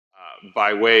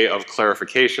By way of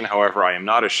clarification, however, I am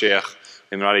not a sheikh.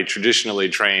 I'm not a traditionally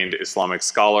trained Islamic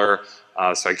scholar,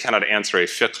 so I cannot answer a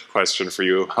fiqh question for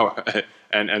you,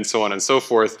 and so on and so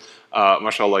forth.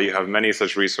 Mashallah, you have many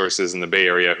such resources in the Bay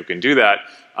Area who can do that.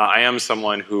 I am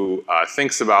someone who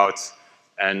thinks about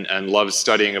and loves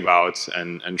studying about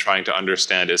and trying to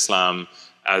understand Islam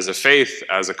as a faith,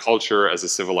 as a culture, as a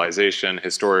civilization,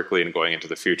 historically and going into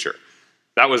the future.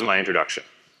 That was my introduction.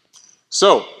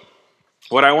 So,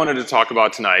 what I wanted to talk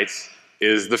about tonight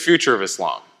is the future of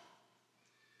Islam,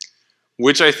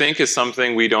 which I think is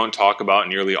something we don't talk about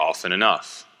nearly often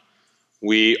enough.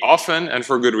 We often, and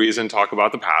for good reason, talk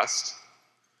about the past.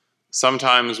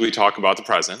 Sometimes we talk about the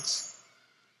present.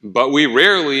 But we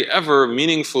rarely ever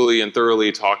meaningfully and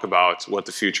thoroughly talk about what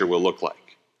the future will look like.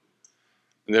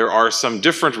 There are some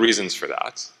different reasons for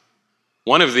that.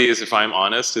 One of these, if I'm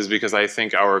honest, is because I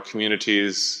think our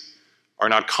communities are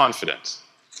not confident.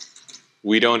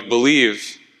 We don't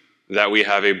believe that we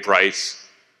have a bright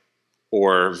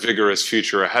or vigorous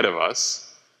future ahead of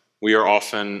us. We are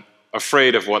often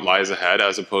afraid of what lies ahead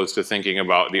as opposed to thinking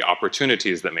about the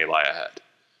opportunities that may lie ahead.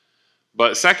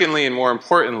 But secondly, and more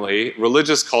importantly,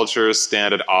 religious cultures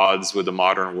stand at odds with the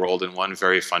modern world in one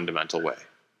very fundamental way.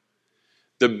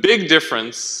 The big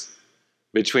difference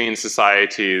between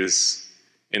societies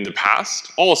in the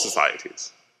past, all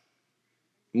societies,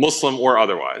 Muslim or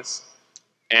otherwise,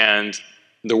 and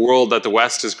the world that the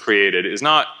West has created is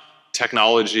not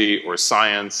technology or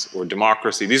science or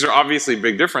democracy. These are obviously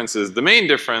big differences. The main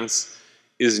difference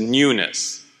is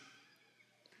newness.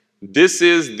 This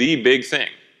is the big thing.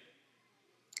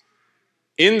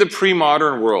 In the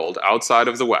pre-modern world outside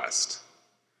of the West,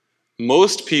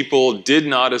 most people did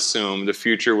not assume the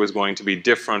future was going to be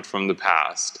different from the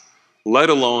past, let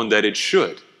alone that it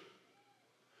should.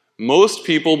 Most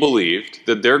people believed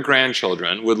that their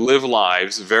grandchildren would live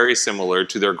lives very similar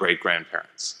to their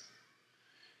great-grandparents.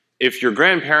 If your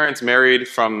grandparents married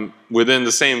from within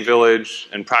the same village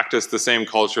and practiced the same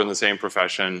culture and the same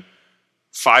profession,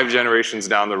 5 generations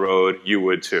down the road, you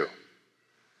would too.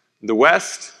 The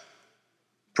West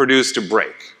produced a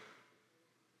break.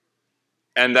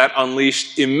 And that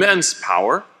unleashed immense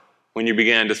power when you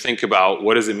began to think about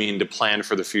what does it mean to plan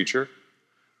for the future?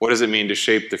 What does it mean to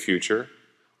shape the future?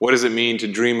 What does it mean to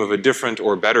dream of a different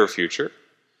or better future?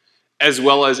 As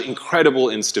well as incredible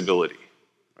instability,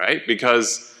 right?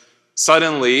 Because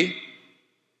suddenly,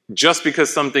 just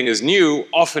because something is new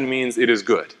often means it is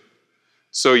good.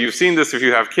 So you've seen this if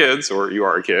you have kids, or you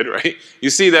are a kid, right? You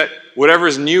see that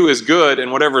whatever's new is good,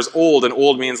 and whatever's old, and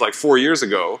old means like 4 years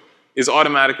ago, is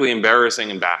automatically embarrassing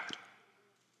and bad.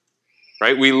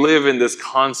 Right? We live in this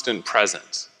constant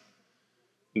present.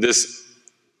 This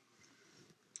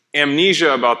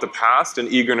amnesia about the past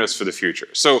and eagerness for the future.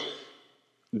 So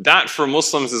that for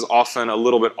Muslims is often a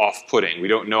little bit off-putting. We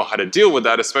don't know how to deal with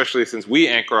that, especially since we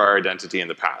anchor our identity in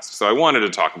the past. So I wanted to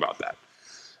talk about that.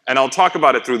 And I'll talk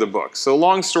about it through the book. So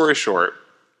long story short,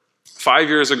 5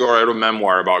 years ago I wrote a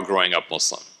memoir about growing up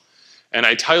Muslim. And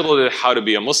I titled it How to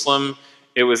Be a Muslim.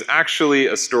 It was actually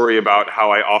a story about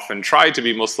how I often tried to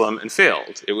be Muslim and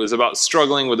failed. It was about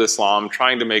struggling with Islam,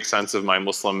 trying to make sense of my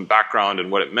Muslim background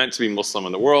and what it meant to be Muslim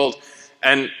in the world.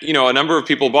 And you know, a number of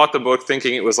people bought the book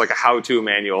thinking it was like a how-to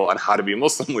manual on how to be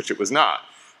Muslim, which it was not.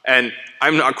 And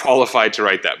I'm not qualified to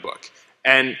write that book.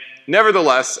 And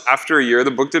nevertheless, after a year,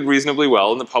 the book did reasonably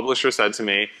well, and the publisher said to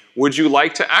me, would you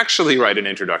like to actually write an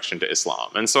introduction to Islam?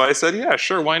 And so I said, yeah,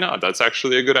 sure, why not? That's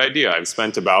actually a good idea. I've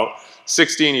spent about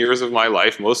 16 years of my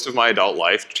life, most of my adult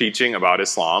life, teaching about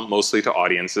Islam, mostly to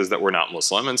audiences that were not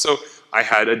Muslim. And so I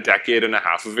had a decade and a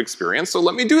half of experience, so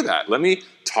let me do that. Let me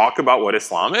talk about what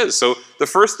Islam is. So the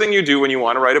first thing you do when you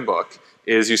want to write a book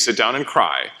is you sit down and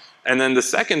cry. And then the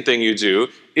second thing you do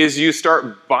is you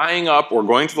start buying up or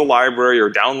going to the library or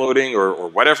downloading or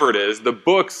whatever it is, the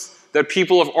books that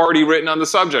people have already written on the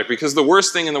subject. Because the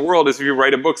worst thing in the world is if you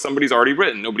write a book somebody's already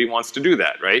written. Nobody wants to do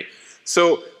that, right?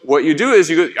 So what you do is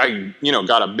I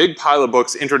got a big pile of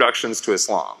books, introductions to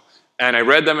Islam. And I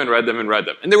read them and read them and read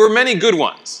them. And there were many good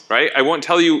ones, right? I won't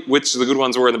tell you which the good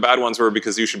ones were and the bad ones were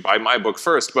because you should buy my book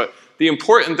first. But the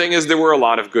important thing is there were a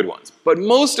lot of good ones. But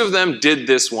most of them did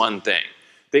this one thing.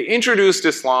 They introduced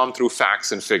Islam through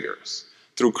facts and figures,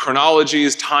 through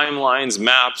chronologies, timelines,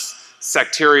 maps,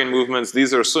 sectarian movements.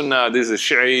 These are Sunnah, this is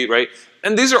Shi'i, right?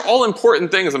 And these are all important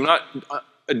things. I'm not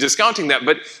discounting that,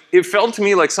 but it felt to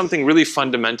me like something really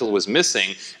fundamental was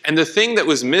missing. And the thing that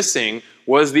was missing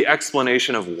was the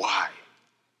explanation of why.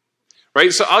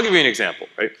 Right? So I'll give you an example,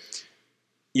 right?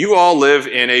 You all live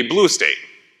in a blue state.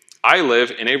 I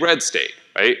live in a red state,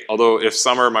 right? Although if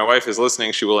Summer, my wife, is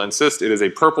listening, she will insist it is a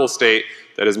purple state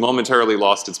that has momentarily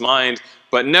lost its mind.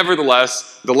 But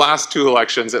nevertheless, the last 2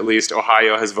 elections, at least,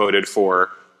 Ohio has voted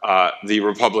for the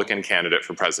Republican candidate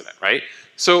for president, right?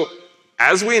 So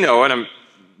as we know, and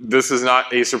this is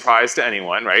not a surprise to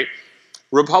anyone, right?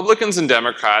 Republicans and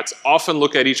Democrats often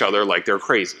look at each other like they're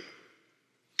crazy.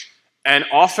 And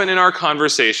often in our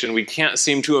conversation, we can't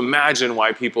seem to imagine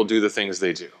why people do the things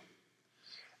they do.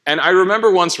 And I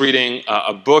remember once reading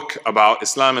a book about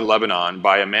Islam in Lebanon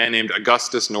by a man named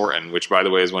Augustus Norton, which, by the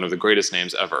way, is one of the greatest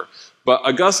names ever. But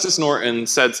Augustus Norton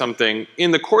said something in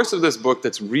the course of this book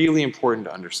that's really important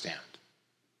to understand.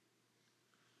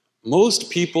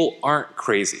 Most people aren't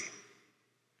crazy.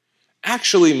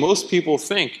 Actually, most people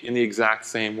think in the exact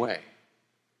same way.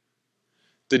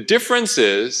 The difference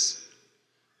is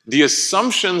the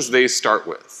assumptions they start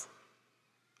with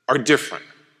are different.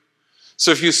 So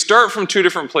if you start from 2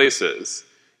 different places,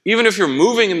 even if you're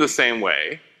moving in the same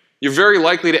way, you're very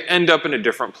likely to end up in a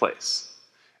different place.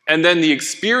 And then the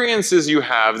experiences you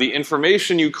have, the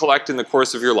information you collect in the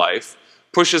course of your life,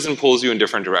 pushes and pulls you in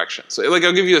different directions. So, like,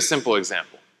 I'll give you a simple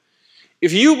example.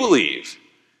 If you believe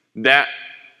that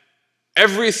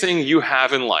everything you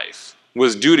have in life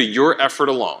was due to your effort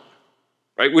alone,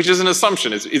 right, which is an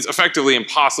assumption, it's effectively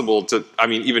impossible to,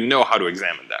 even know how to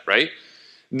examine that, right?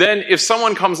 Then if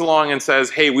someone comes along and says,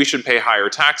 hey, we should pay higher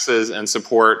taxes and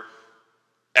support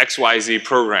XYZ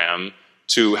program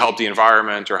to help the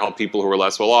environment or help people who are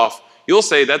less well off, you'll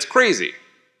say that's crazy.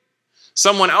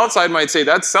 Someone outside might say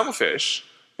that's selfish,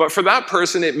 but for that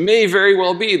person, it may very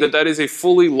well be that that is a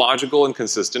fully logical and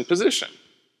consistent position.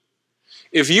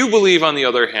 If you believe, on the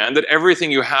other hand, that everything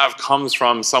you have comes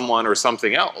from someone or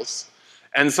something else,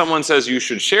 and someone says you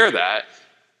should share that,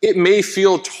 it may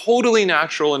feel totally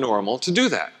natural and normal to do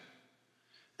that.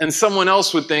 And someone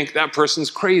else would think that person's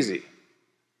crazy.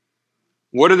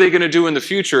 What are they going to do in the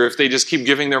future if they just keep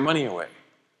giving their money away?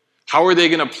 How are they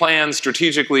going to plan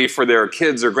strategically for their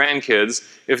kids or grandkids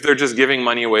if they're just giving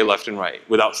money away left and right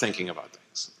without thinking about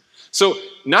things? So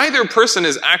neither person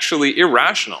is actually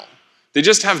irrational. They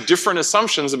just have different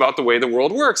assumptions about the way the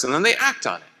world works, and then they act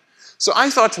on it. So I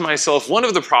thought to myself, one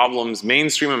of the problems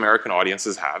mainstream American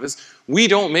audiences have is we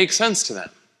don't make sense to them.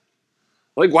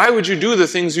 Like, why would you do the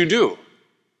things you do?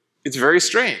 It's very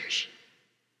strange.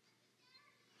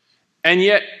 And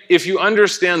yet, if you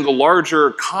understand the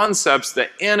larger concepts that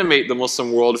animate the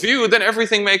Muslim worldview, then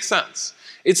everything makes sense.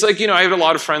 It's like, I had a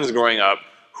lot of friends growing up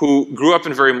who grew up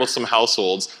in very Muslim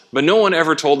households, but no one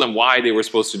ever told them why they were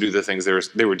supposed to do the things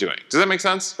they were doing. Does that make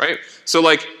sense, right? So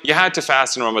like, you had to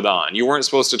fast in Ramadan. You weren't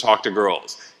supposed to talk to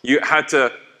girls. You had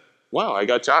to, wow, I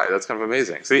got chai. That's kind of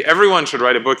amazing. See, everyone should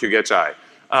write a book, you get chai.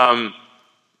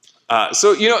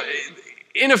 So,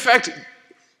 in effect,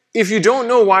 if you don't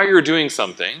know why you're doing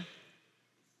something,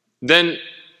 then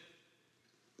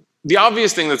the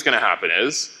obvious thing that's going to happen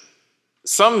is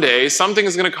someday something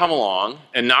is going to come along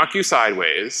and knock you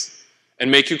sideways and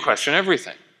make you question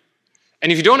everything.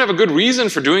 And if you don't have a good reason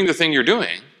for doing the thing you're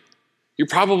doing, you're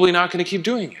probably not going to keep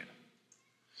doing it.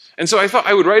 And so I thought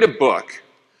I would write a book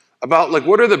about, like,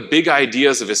 what are the big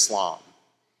ideas of Islam?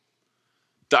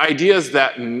 The ideas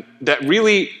that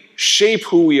really shape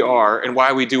who we are and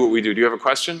why we do what we do. Do you have a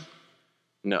question?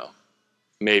 No.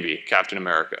 Maybe. Captain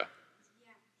America.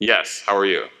 Yeah. Yes. How are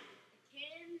you?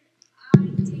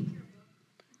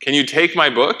 Can you take my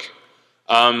book?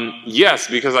 Yes,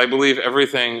 because I believe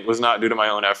everything was not due to my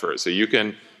own effort. So you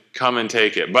can come and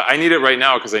take it. But I need it right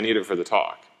now because I need it for the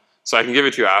talk. So I can give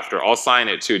it to you after. I'll sign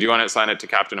it too. Do you want to sign it to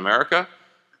Captain America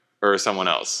or someone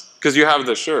else? Because you have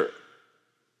the shirt.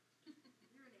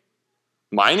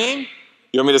 My name?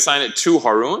 You want me to sign it to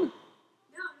Haroon? No.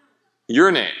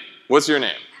 Your name. What's your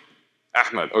name?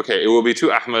 Ahmed. Okay, it will be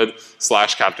to Ahmed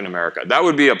 / Captain America. That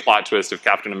would be a plot twist if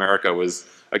Captain America was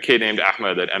a kid named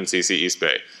Ahmed at MCC East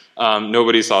Bay.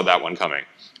 Nobody saw that one coming.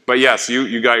 But yes,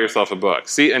 you got yourself a book.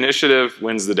 See, initiative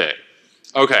wins the day.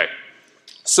 Okay,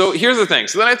 so here's the thing.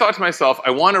 So then I thought to myself,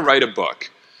 I want to write a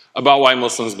book about why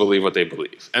Muslims believe what they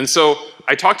believe. And so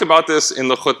I talked about this in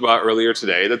the khutbah earlier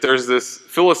today, that there's this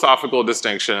philosophical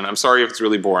distinction, and I'm sorry if it's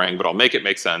really boring, but I'll make it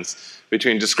make sense,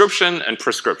 between description and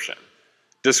prescription.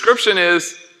 Description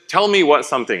is, tell me what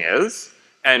something is,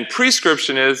 and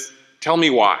prescription is, tell me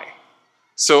why.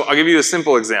 So I'll give you a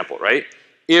simple example, right?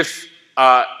 If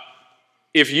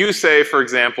you say, for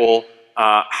example,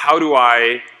 how do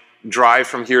I drive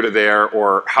from here to there,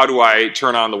 or how do I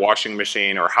turn on the washing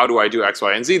machine, or how do I do X,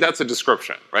 Y, and Z, that's a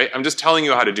description, right? I'm just telling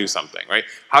you how to do something, right?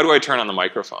 How do I turn on the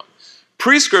microphone?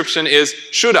 Prescription is,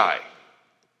 should I?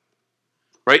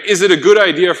 Right? Is it a good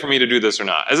idea for me to do this or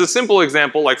not? As a simple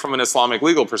example, like from an Islamic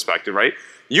legal perspective, right?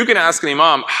 You can ask an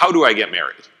imam, how do I get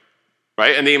married?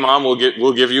 right? And the imam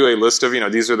will give you a list of,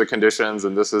 these are the conditions,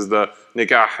 and this is the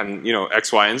nikah, and,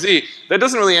 X, Y, and Z. That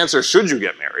doesn't really answer, should you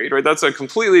get married, right? That's a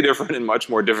completely different and much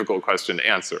more difficult question to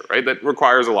answer, right? That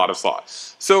requires a lot of thought.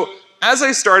 So as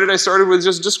I started with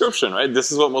just description, right?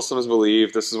 This is what Muslims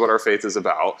believe. This is what our faith is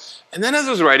about. And then as I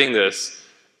was writing this,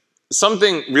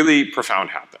 something really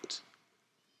profound happened.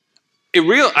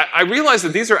 I realized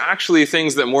that these are actually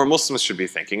things that more Muslims should be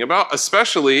thinking about,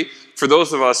 especially for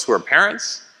those of us who are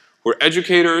parents, who are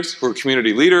educators, who are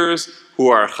community leaders, who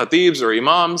are khatibs or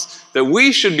imams, that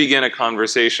we should begin a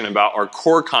conversation about our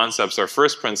core concepts, our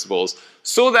first principles,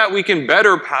 so that we can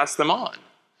better pass them on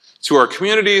to our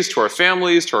communities, to our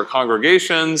families, to our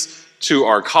congregations, to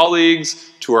our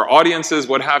colleagues, to our audiences,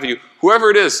 what have you,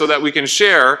 whoever it is, so that we can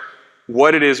share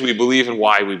what it is we believe and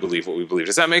why we believe what we believe.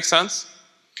 Does that make sense?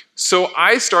 So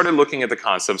I started looking at the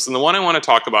concepts, and the one I want to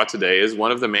talk about today is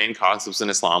one of the main concepts in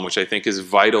Islam, which I think is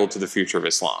vital to the future of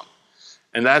Islam.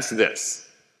 And that's this,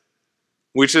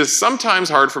 which is sometimes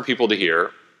hard for people to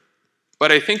hear,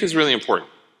 but I think is really important.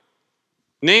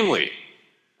 Namely,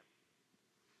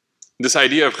 this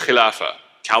idea of khilafah,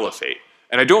 caliphate.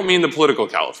 And I don't mean the political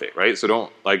caliphate, right? So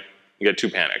don't get too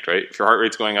panicked, right? If your heart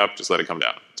rate's going up, just let it come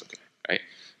down. It's okay, right?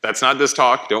 That's not this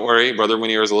talk. Don't worry. Brother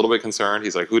Munir is a little bit concerned.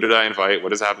 He's like, who did I invite?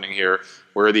 What is happening here?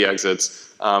 Where are the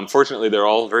exits? Fortunately, they're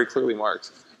all very clearly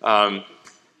marked.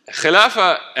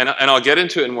 Khilafah, and I'll get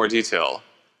into it in more detail,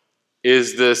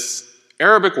 is this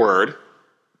Arabic word.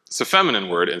 It's a feminine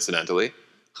word, incidentally.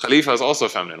 Khalifa is also a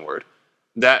feminine word.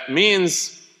 That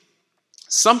means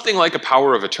something like a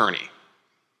power of attorney,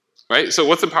 right? So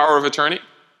what's the power of attorney?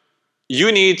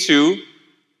 You need to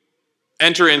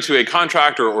enter into a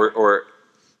contract or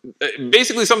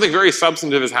basically something very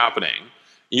substantive is happening.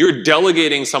 You're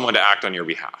delegating someone to act on your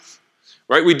behalf,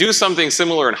 right? We do something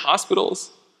similar in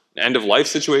hospitals, end-of-life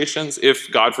situations. If,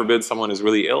 God forbid, someone is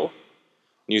really ill,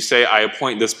 and you say, I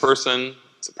appoint this person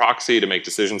as a proxy to make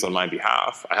decisions on my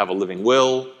behalf. I have a living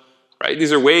will, right?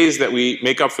 These are ways that we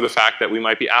make up for the fact that we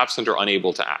might be absent or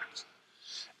unable to act.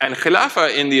 And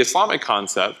khilafah in the Islamic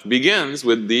concept begins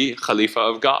with the Khalifa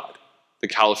of God, the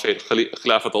Caliphate,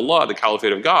 Khilafatullah, the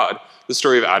Caliphate of God, the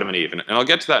story of Adam and Eve. And I'll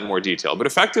get to that in more detail. But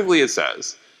effectively it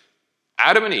says,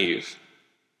 Adam and Eve,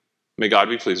 may God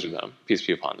be pleased with them, peace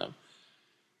be upon them,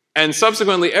 and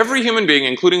subsequently every human being,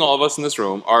 including all of us in this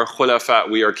room, are khulafa,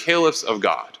 we are caliphs of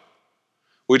God,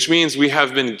 which means we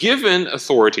have been given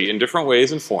authority in different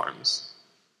ways and forms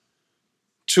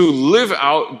to live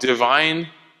out divine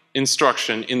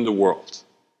instruction in the world.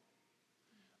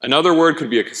 Another word could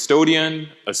be a custodian,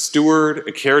 a steward,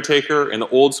 a caretaker. In the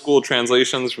old school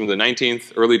translations from the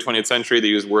 19th, early 20th century, they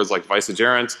used words like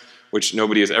vicegerent, which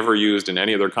nobody has ever used in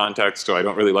any other context, so I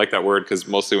don't really like that word, because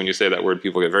mostly when you say that word,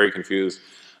 people get very confused.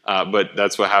 But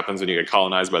that's what happens when you get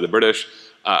colonized by the British.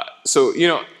 And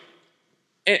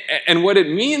what it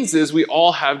means is we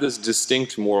all have this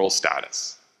distinct moral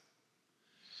status.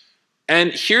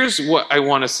 And here's what I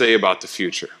want to say about the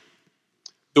future.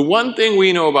 The one thing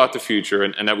we know about the future,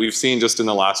 and that we've seen just in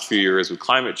the last few years with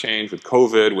climate change, with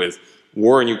COVID, with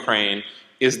war in Ukraine,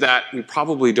 is that we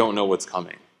probably don't know what's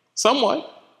coming.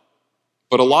 Somewhat,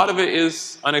 but a lot of it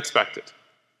is unexpected.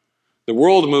 The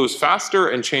world moves faster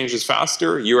and changes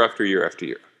faster year after year after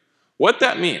year. What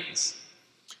that means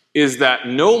is that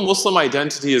no Muslim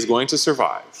identity is going to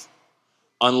survive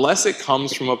unless it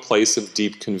comes from a place of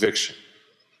deep conviction.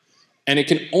 And it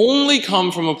can only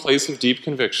come from a place of deep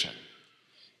conviction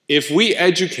if we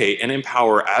educate and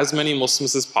empower as many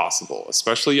Muslims as possible,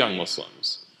 especially young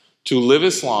Muslims, to live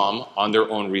Islam on their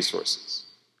own resources,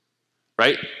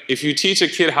 right? If you teach a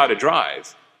kid how to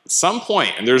drive, at some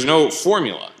point, and there's no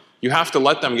formula, you have to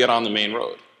let them get on the main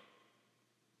road,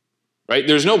 right?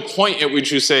 There's no point at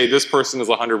which you say this person is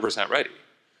 100% ready.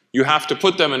 You have to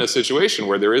put them in a situation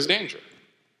where there is danger.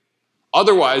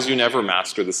 Otherwise, you never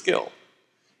master the skill.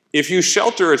 If you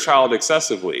shelter a child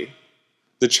excessively,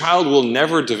 the child will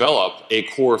never develop a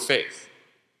core faith.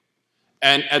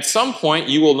 And at some point,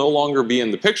 you will no longer be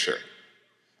in the picture,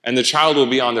 and the child will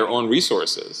be on their own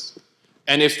resources.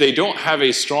 And if they don't have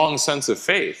a strong sense of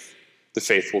faith, the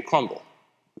faith will crumble.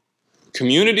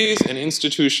 Communities and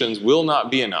institutions will not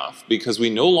be enough because we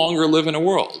no longer live in a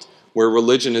world where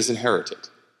religion is inherited.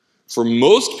 For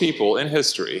most people in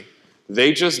history,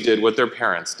 they just did what their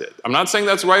parents did. I'm not saying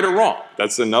that's right or wrong.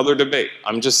 That's another debate.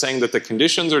 I'm just saying that the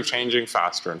conditions are changing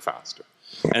faster and faster.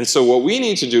 And so what we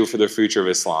need to do for the future of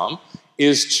Islam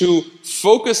is to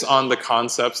focus on the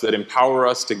concepts that empower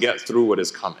us to get through what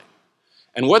is coming.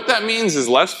 And what that means is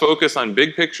less focus on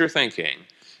big picture thinking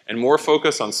and more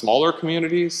focus on smaller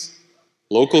communities,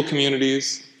 local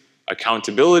communities,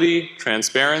 accountability,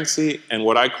 transparency, and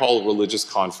what I call religious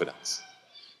confidence.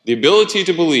 The ability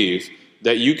to believe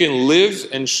that you can live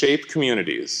and shape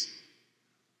communities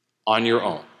on your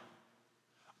own.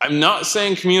 I'm not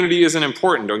saying community isn't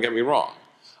important, don't get me wrong.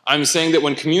 I'm saying that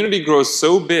when community grows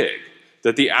so big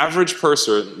that the average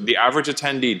person, the average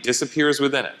attendee disappears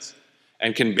within it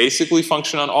and can basically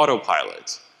function on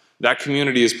autopilot, that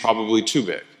community is probably too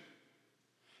big.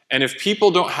 And if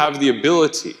people don't have the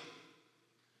ability,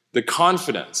 the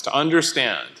confidence to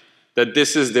understand that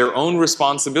this is their own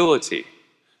responsibility,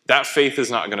 that faith is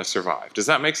not going to survive. Does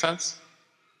that make sense?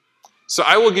 So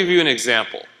I will give you an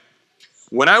example.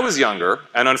 When I was younger,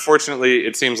 and unfortunately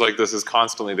it seems like this is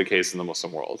constantly the case in the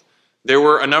Muslim world, there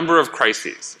were a number of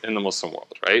crises in the Muslim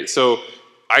world, right? So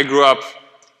I grew up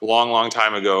a long, long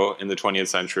time ago in the 20th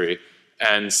century,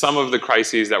 and some of the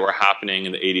crises that were happening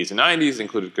in the 80s and 90s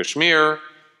included Kashmir,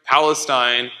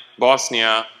 Palestine,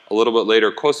 Bosnia, a little bit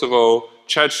later Kosovo,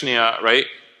 Chechnya, right?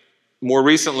 More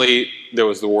recently, there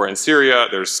was the war in Syria,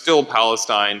 there's still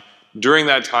Palestine. During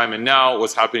that time and now,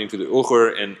 what's happening to the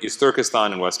Uyghur in East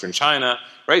Turkestan and Western China,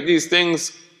 right? These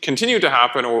things continue to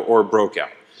happen or broke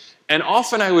out. And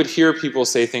often I would hear people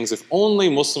say things, if only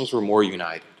Muslims were more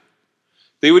united.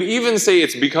 They would even say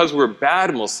it's because we're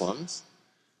bad Muslims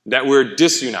that we're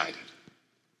disunited.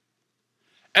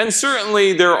 And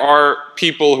certainly there are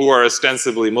people who are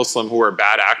ostensibly Muslim who are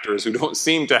bad actors who don't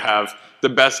seem to have the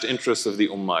best interests of the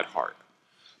Ummah at heart.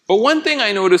 But one thing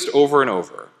I noticed over and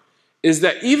over is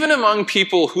that even among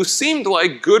people who seemed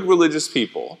like good religious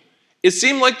people, it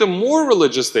seemed like the more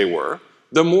religious they were,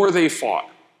 the more they fought.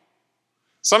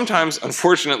 Sometimes,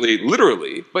 unfortunately,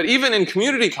 literally, but even in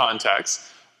community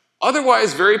contexts,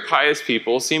 otherwise very pious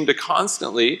people seemed to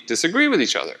constantly disagree with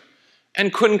each other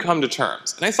and couldn't come to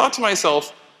terms. And I thought to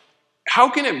myself, how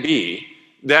can it be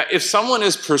that if someone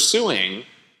is pursuing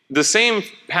the same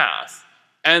path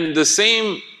and the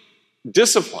same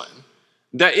discipline,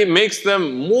 that it makes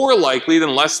them more likely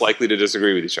than less likely to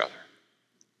disagree with each other?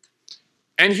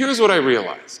 And here's what I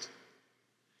realized.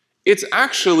 It's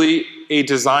actually a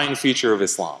design feature of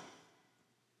Islam.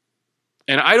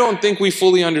 And I don't think we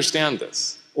fully understand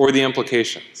this or the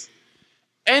implications.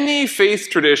 Any faith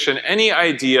tradition, any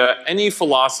idea, any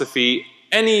philosophy,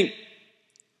 any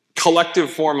collective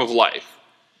form of life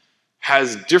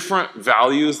has different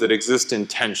values that exist in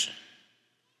tension.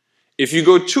 If you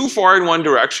go too far in one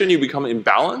direction, you become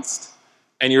imbalanced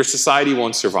and your society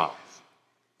won't survive,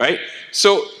 right?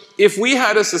 So if we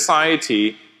had a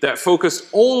society that focused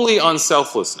only on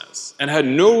selflessness and had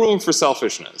no room for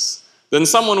selfishness, then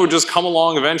someone would just come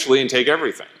along eventually and take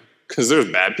everything, because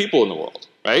there's bad people in the world,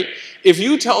 right? If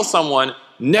you tell someone,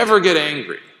 never get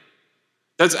angry,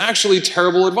 that's actually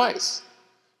terrible advice,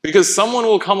 because someone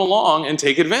will come along and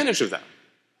take advantage of them.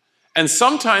 And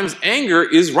sometimes anger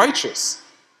is righteous.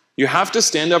 You have to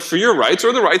stand up for your rights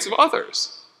or the rights of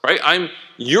others, right?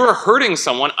 You're hurting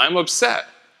someone, I'm upset.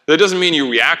 That doesn't mean you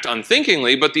react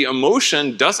unthinkingly, but the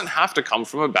emotion doesn't have to come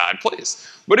from a bad place.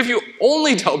 But if you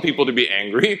only tell people to be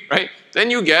angry, right,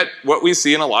 then you get what we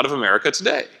see in a lot of America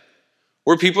today,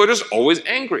 where people are just always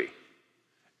angry.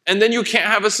 And then you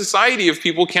can't have a society if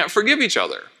people can't forgive each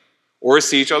other or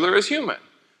see each other as human.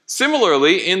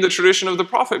 Similarly, in the tradition of the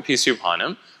Prophet, peace be upon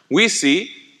him, we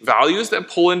see values that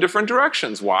pull in different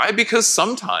directions. Why? Because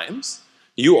sometimes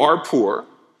you are poor,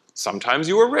 sometimes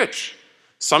you are rich.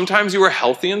 Sometimes you are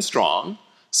healthy and strong,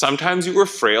 sometimes you are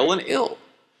frail and ill.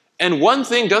 And one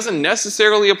thing doesn't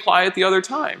necessarily apply at the other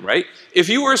time, right? If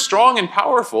you are strong and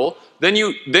powerful, then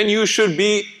you should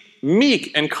be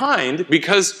meek and kind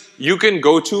because you can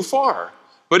go too far.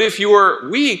 But if you are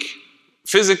weak,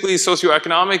 physically,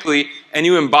 socioeconomically, and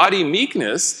you embody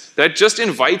meekness, that just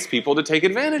invites people to take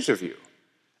advantage of you.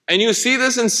 And you see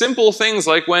this in simple things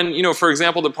like when, for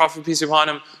example, the Prophet, peace be upon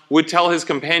him, would tell his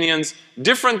companions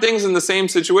different things in the same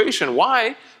situation.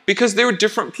 Why? Because they were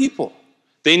different people.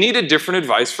 They needed different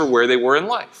advice for where they were in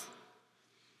life.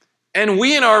 And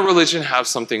we in our religion have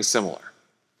something similar.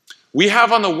 We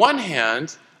have, on the one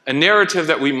hand, a narrative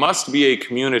that we must be a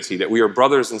community, that we are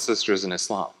brothers and sisters in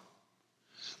Islam.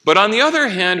 But on the other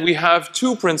hand, we have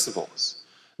two principles.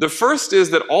 The first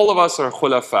is that all of us are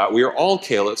khulafa, we are all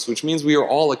caliphs, which means we are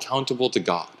all accountable to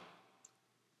God.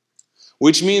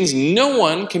 Which means no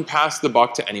one can pass the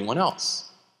buck to anyone else.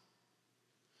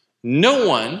 No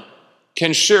one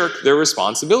can shirk their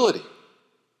responsibility.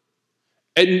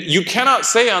 And you cannot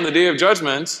say on the Day of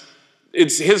Judgment,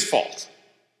 it's his fault.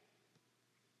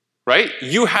 Right?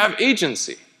 You have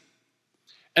agency.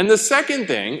 And the second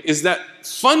thing is that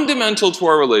fundamental to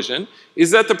our religion is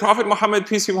that the Prophet Muhammad,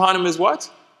 peace be upon him, is what?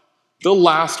 The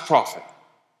last prophet.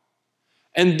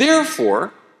 And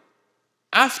therefore,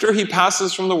 after he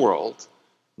passes from the world,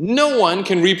 no one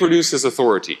can reproduce his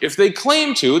authority. If they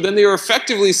claim to, then they are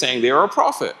effectively saying they are a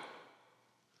prophet,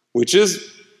 which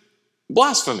is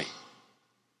blasphemy.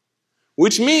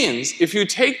 Which means, if you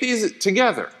take these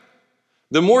together,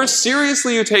 the more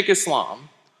seriously you take Islam,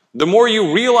 the more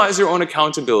you realize your own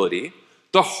accountability,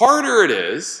 the harder it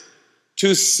is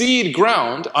to cede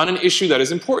ground on an issue that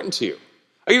is important to you.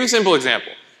 I'll give you a simple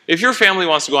example. If your family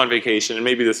wants to go on vacation, and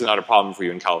maybe this is not a problem for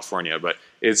you in California, but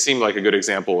it seemed like a good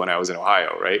example when I was in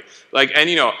Ohio, right? And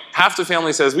you know, half the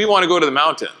family says, we want to go to the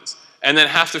mountains. And then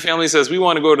half the family says, we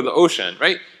want to go to the ocean,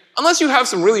 right? Unless you have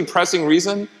some really pressing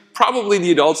reason, probably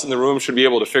the adults in the room should be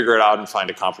able to figure it out and find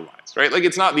a compromise, right? Like,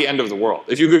 it's not the end of the world.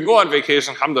 If you could go on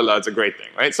vacation, alhamdulillah, it's a great thing,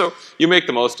 right? So you make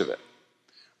the most of it.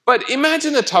 But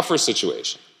imagine a tougher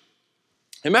situation.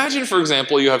 Imagine, for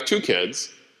example, you have two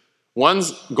kids.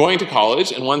 One's going to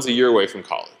college and one's a year away from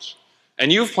college.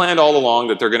 And you've planned all along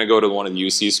that they're going to go to one of the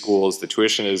UC schools. The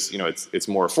tuition is, you know, it's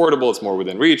more affordable, it's more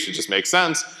within reach, it just makes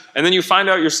sense. And then you find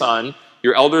out your son,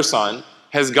 your elder son,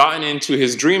 has gotten into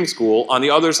his dream school on the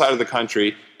other side of the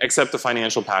country, except the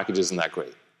financial package isn't that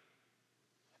great.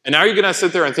 And now you're going to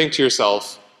sit there and think to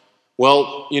yourself,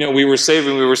 well, you know, we were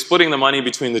splitting the money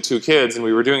between the two kids and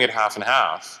we were doing it half and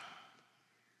half.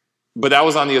 But that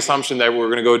was on the assumption that we're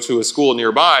going to go to a school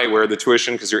nearby where the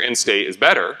tuition, because you're in-state, is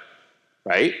better,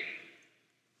 right?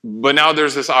 But now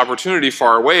there's this opportunity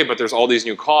far away, but there's all these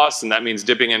new costs, and that means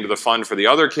dipping into the fund for the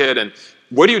other kid. And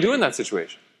what do you do in that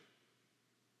situation?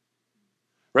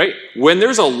 Right? When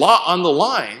there's a lot on the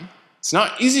line, it's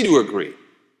not easy to agree.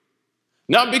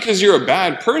 Not because you're a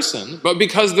bad person, but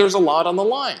because there's a lot on the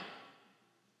line.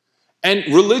 And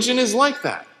religion is like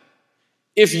that.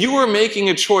 If you are making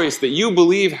a choice that you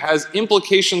believe has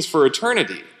implications for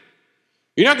eternity,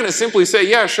 you're not going to simply say,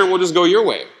 yeah, sure, we'll just go your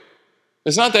way.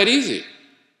 It's not that easy.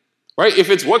 Right? If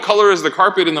it's what color is the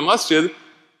carpet in the masjid,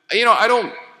 you know,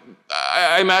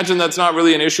 I imagine that's not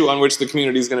really an issue on which the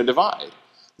community is going to divide.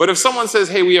 But if someone says,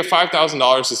 hey, we have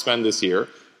 $5,000 to spend this year,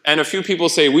 and a few people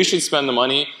say we should spend the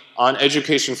money on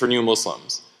education for new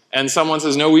Muslims, and someone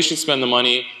says, no, we should spend the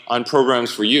money on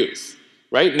programs for youth,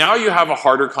 right? Now you have a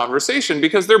harder conversation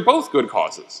because they're both good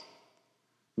causes.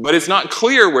 But it's not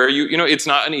clear where you know, it's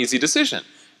not an easy decision.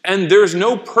 And there's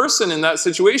no person in that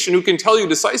situation who can tell you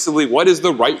decisively what is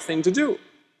the right thing to do.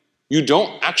 You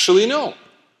don't actually know.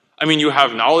 I mean, you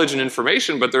have knowledge and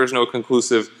information, but there's no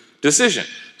conclusive decision.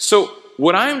 So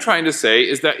what I'm trying to say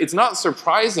is that it's not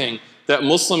surprising that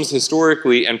Muslims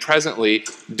historically and presently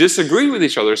disagree with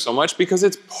each other so much because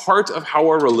it's part of how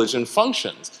our religion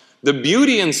functions. The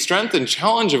beauty and strength and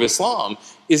challenge of Islam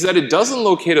is that it doesn't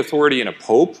locate authority in a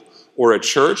pope or a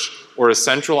church or a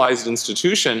centralized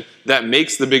institution that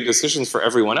makes the big decisions for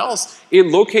everyone else. It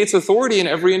locates authority in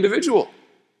every individual.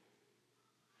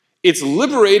 It's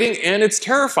liberating and it's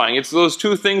terrifying. It's those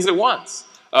two things at once.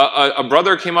 A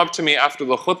brother came up to me after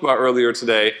the khutbah earlier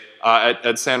today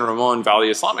at San Ramon Valley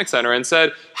Islamic Center and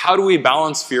said, how do we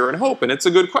balance fear and hope? And it's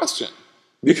a good question.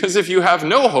 Because if you have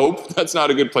no hope, that's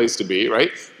not a good place to be,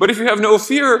 right? But if you have no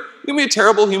fear, you're going to be a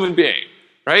terrible human being,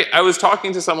 right? I was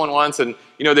talking to someone once and,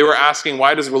 you know, they were asking,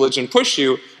 why does religion push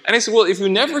you? And I said, well, if you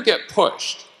never get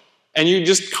pushed and you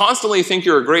just constantly think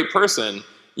you're a great person,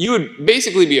 you would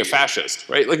basically be a fascist,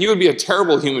 right? Like, you would be a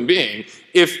terrible human being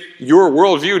if your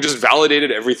worldview just validated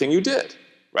everything you did,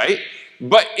 right?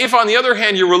 But if, on the other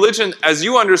hand, your religion, as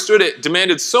you understood it,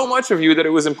 demanded so much of you that it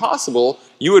was impossible,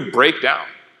 you would break down.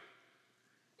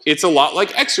 It's a lot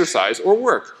like exercise or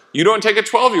work. You don't take a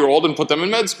 12-year-old and put them in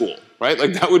med school, right?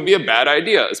 Like, that would be a bad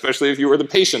idea, especially if you were the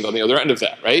patient on the other end of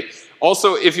that, right?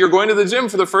 Also, if you're going to the gym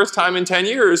for the first time in 10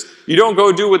 years, you don't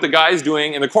do what the guy's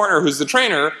doing in the corner who's the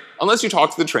trainer unless you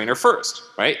talk to the trainer first,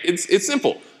 right? It's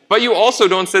simple. But you also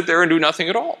don't sit there and do nothing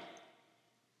at all.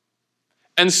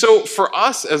 And so for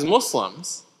us as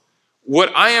Muslims,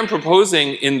 what I am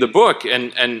proposing in the book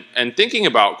and thinking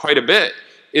about quite a bit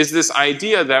is this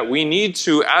idea that we need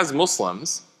to, as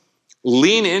Muslims,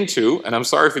 lean into, and I'm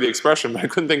sorry for the expression, but I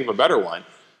couldn't think of a better one,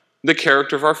 the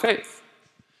character of our faith.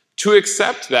 To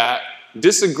accept that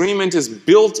disagreement is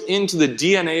built into the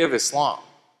DNA of Islam.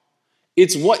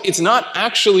 It's not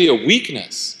actually a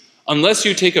weakness unless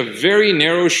you take a very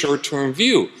narrow short-term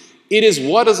view. It is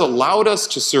what has allowed us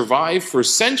to survive for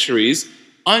centuries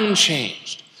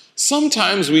unchanged.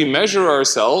 Sometimes we measure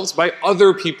ourselves by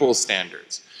other people's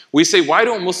standards. We say, why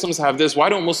don't Muslims have this? Why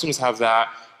don't Muslims have that?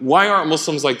 Why aren't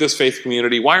Muslims like this faith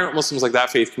community? Why aren't Muslims like that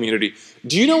faith community?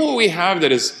 Do you know what we have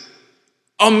that is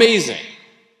amazing?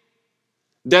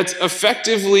 That's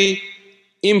effectively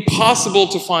impossible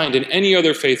to find in any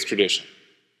other faith tradition.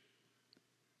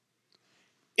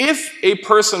 If a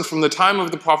person from the time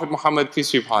of the Prophet Muhammad,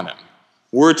 peace be upon him,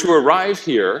 were to arrive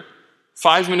here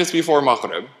 5 minutes before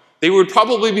Maghrib, they would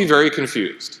probably be very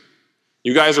confused.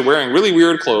 You guys are wearing really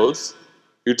weird clothes.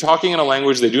 You're talking in a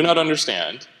language they do not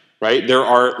understand, right? There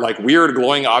are like weird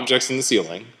glowing objects in the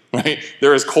ceiling, right?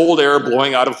 There is cold air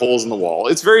blowing out of holes in the wall.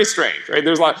 It's very strange, right?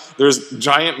 There's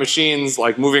giant machines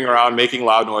like moving around, making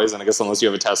loud noise, and I guess unless you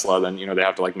have a Tesla, then they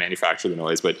have to like manufacture the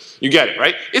noise, but you get it,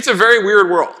 right? It's a very weird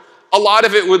world. A lot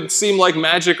of it would seem like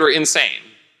magic or insane.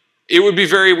 It would be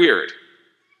very weird.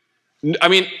 I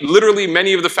mean, literally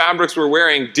many of the fabrics we're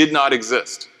wearing did not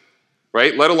exist,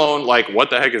 right? Let alone like, what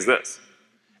the heck is this?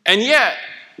 And yet,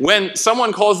 when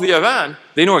someone calls the adhan,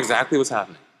 they know exactly what's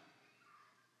happening.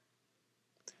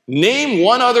 Name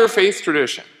one other faith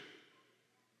tradition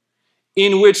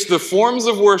in which the forms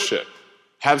of worship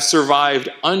have survived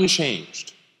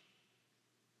unchanged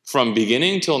from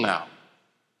beginning till now.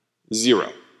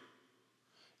 Zero.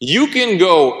 You can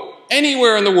go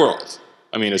anywhere in the world,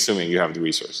 I mean, assuming you have the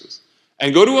resources,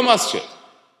 and go to a masjid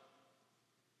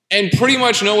and pretty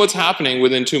much know what's happening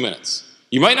within 2 minutes.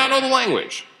 You might not know the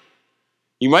language.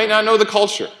 You might not know the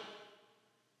culture.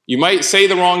 You might say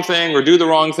the wrong thing or do the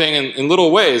wrong thing in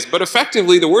little ways, but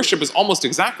effectively the worship is almost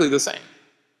exactly the same.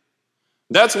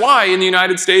 That's why in the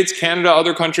United States, Canada,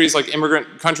 other countries like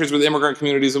countries with immigrant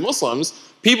communities of Muslims,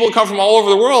 people come from all over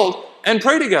the world and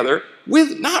pray together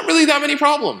with not really that many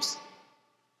problems.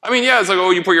 I mean, yeah, it's like,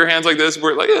 oh, you put your hands like this,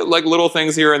 we're like little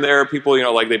things here and there. People,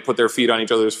 like they put their feet on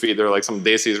each other's feet. They're like some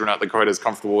desis, we're not like quite as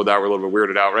comfortable with that. We're a little bit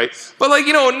weirded out, right? But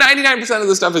 99% of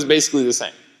the stuff is basically the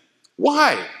same.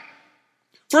 Why?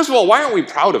 First of all, why aren't we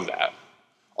proud of that?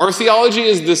 Our theology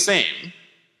is the same.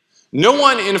 No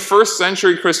one in first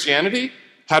century Christianity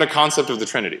had a concept of the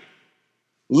Trinity.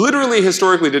 Literally,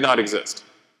 historically, did not exist.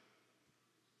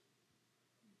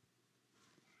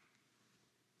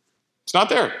 It's not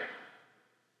there.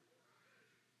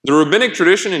 The rabbinic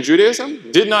tradition in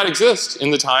Judaism did not exist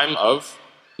in the time of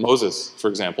Moses, for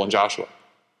example, and Joshua.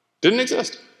 Didn't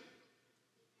exist.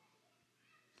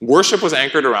 Worship was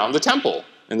anchored around the temple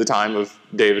in the time of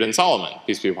David and Solomon,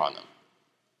 peace be upon them.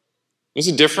 It was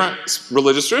a different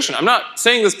religious tradition. I'm not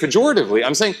saying this pejoratively.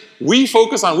 I'm saying we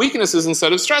focus on weaknesses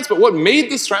instead of strengths, but what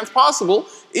made the strength possible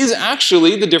is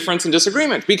actually the difference and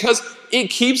disagreement, because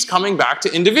it keeps coming back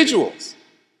to individuals.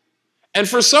 And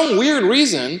for some weird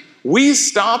reason, we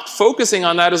stopped focusing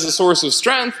on that as a source of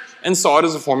strength and saw it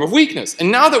as a form of weakness.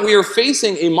 And now that we are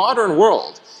facing a modern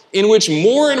world in which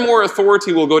more and more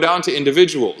authority will go down to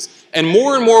individuals and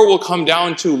more will come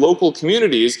down to local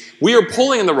communities, we are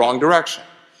pulling in the wrong direction.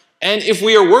 And if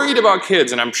we are worried about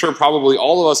kids, and I'm sure probably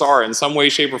all of us are in some way,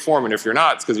 shape, or form, and if you're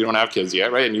not, it's because you don't have kids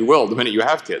yet, right? And you will the minute you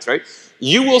have kids, right?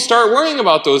 You will start worrying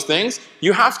about those things.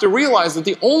 You have to realize that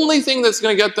the only thing that's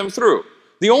going to get them through,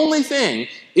 the only thing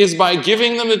is by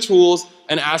giving them the tools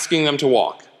and asking them to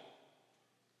walk,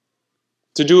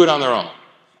 to do it on their own.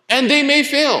 And they may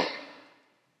fail.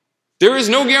 There is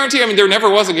no guarantee. I mean, there never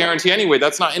was a guarantee anyway.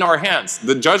 That's not in our hands.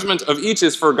 The judgment of each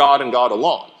is for God and God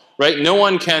alone, right? No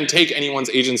one can take anyone's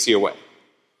agency away.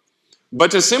 But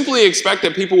to simply expect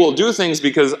that people will do things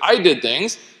because I did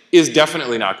things is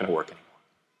definitely not going to work anymore.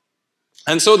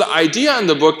 And so the idea in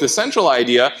the book, the central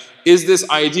idea, is this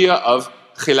idea of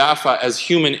khilafah as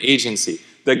human agency.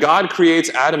 That God creates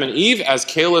Adam and Eve as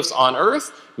caliphs on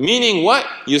earth, meaning what?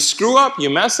 You screw up, you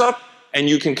mess up, and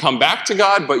you can come back to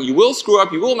God, but you will screw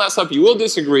up, you will mess up, you will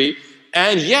disagree,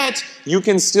 and yet you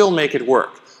can still make it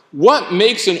work. What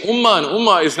makes an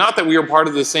ummah is not that we are part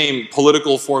of the same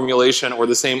political formulation or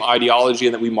the same ideology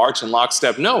and that we march in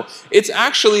lockstep. No, it's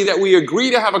actually that we agree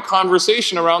to have a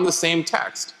conversation around the same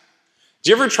text.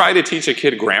 Do you ever try to teach a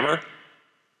kid grammar?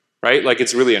 Right? Like,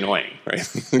 it's really annoying, right?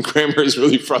 Grammar is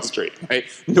really frustrating, right?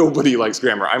 Nobody likes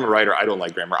grammar. I'm a writer. I don't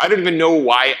like grammar. I don't even know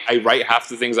why I write half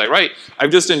the things I write. I've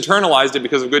just internalized it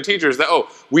because of good teachers that, oh,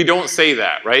 we don't say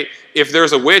that, right? If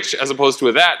there's a which as opposed to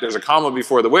a that, there's a comma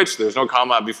before the which, there's no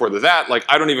comma before the that. Like,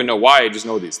 I don't even know why. I just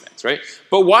know these things, right?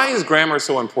 But why is grammar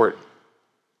so important?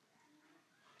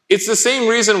 It's the same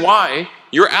reason why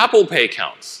your Apple Pay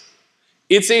counts.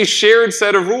 It's a shared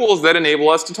set of rules that enable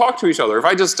us to talk to each other. If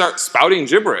I just start spouting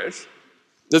gibberish,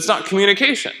 that's not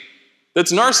communication.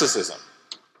 That's narcissism,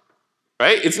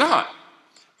 right? It's not.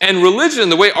 And religion,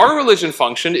 the way our religion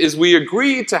functioned is we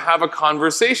agree to have a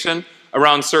conversation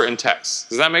around certain texts.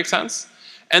 Does that make sense?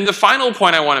 And the final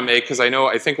point I want to make, because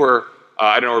I think we're,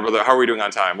 I don't know, brother, how are we doing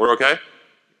on time? We're okay?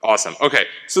 Awesome. Okay.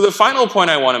 So the final point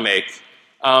I want to make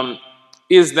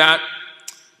is that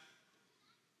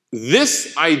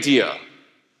this idea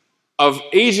of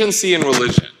agency in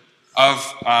religion,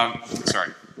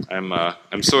 sorry,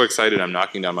 I'm so excited I'm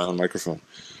knocking down my own microphone.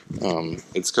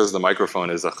 It's because the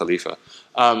microphone is a khalifa.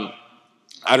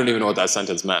 I don't even know what that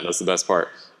sentence meant. That's the best part.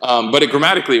 But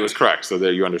grammatically, it was correct, so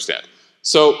that you understand.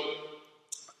 So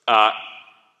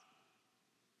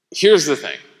here's the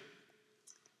thing.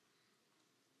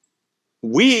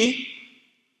 We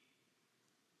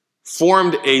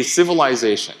formed a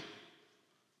civilization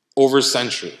over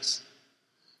centuries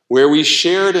where we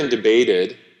shared and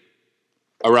debated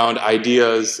around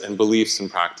ideas and beliefs and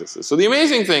practices. So the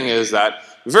amazing thing is that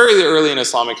very early in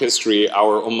Islamic history,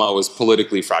 our ummah was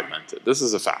politically fragmented. This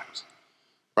is a fact,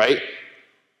 right?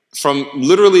 From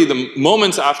literally the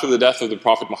moments after the death of the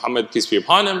Prophet Muhammad, peace be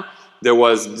upon him, there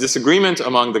was disagreement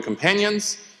among the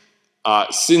companions.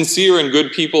 Sincere and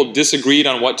good people disagreed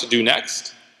on what to do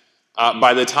next.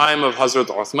 By the time of Hazrat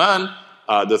Uthman,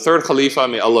 the third Khalifa,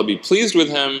 may Allah be pleased with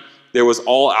him, there was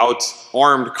all-out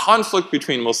armed conflict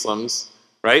between Muslims,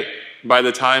 right? By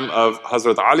the time of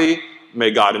Hazrat Ali, may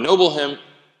God ennoble him,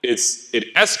 it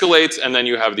escalates, and then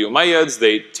you have the Umayyads,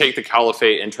 they take the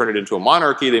caliphate and turn it into a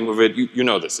monarchy, they move it, you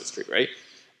know this history, right?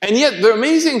 And yet the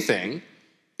amazing thing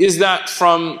is that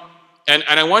and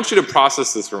I want you to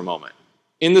process this for a moment.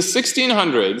 In the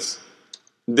 1600s,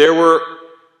 there were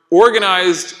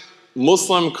organized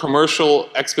Muslim commercial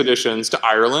expeditions to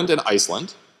Ireland and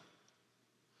Iceland.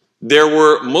 There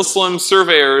were Muslim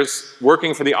surveyors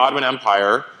working for the Ottoman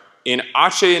Empire in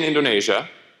Aceh in Indonesia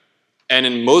and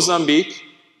in Mozambique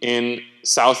in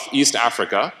Southeast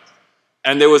Africa.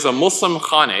 And there was a Muslim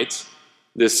Khanate,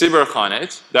 the Sibir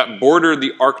Khanate, that bordered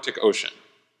the Arctic Ocean.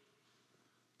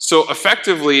 So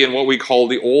effectively, in what we call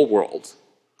the Old World,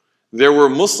 there were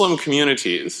Muslim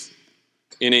communities,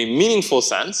 in a meaningful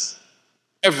sense,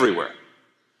 everywhere.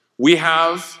 We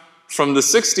have, from the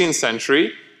 16th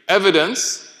century,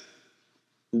 evidence,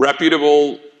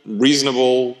 reputable,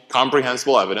 reasonable,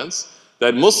 comprehensible evidence,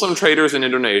 that Muslim traders in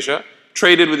Indonesia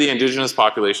traded with the indigenous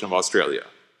population of Australia.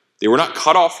 They were not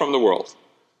cut off from the world.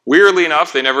 Weirdly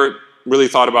enough, they never really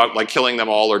thought about like killing them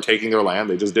all or taking their land.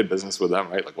 They just did business with them,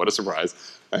 right? Like, what a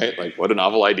surprise, right? Like, what a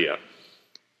novel idea.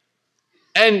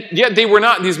 And yet they were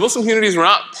not, these Muslim communities were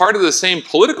not part of the same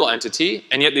political entity,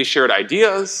 and yet they shared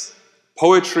ideas,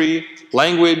 poetry,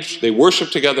 language, they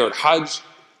worshiped together at Hajj,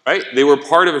 right? They were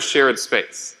part of a shared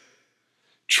space.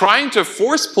 Trying to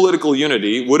force political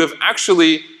unity would have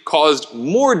actually caused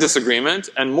more disagreement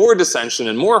and more dissension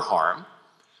and more harm,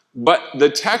 but the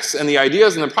texts and the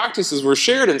ideas and the practices were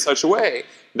shared in such a way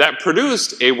that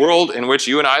produced a world in which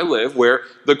you and I live where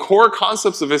the core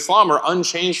concepts of Islam are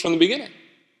unchanged from the beginning.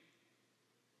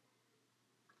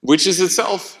 Which is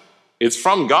itself, it's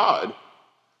from God,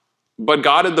 but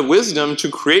God had the wisdom to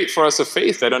create for us a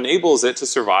faith that enables it to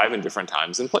survive in different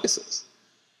times and places.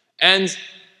 And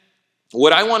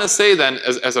what I want to say then,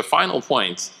 as a final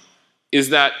point, is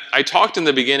that I talked in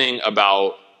the beginning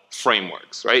about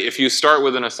frameworks, right? If you start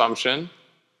with an assumption,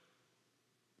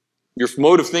 your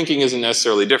mode of thinking isn't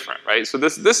necessarily different, right? So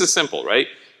this is simple, right?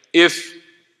 If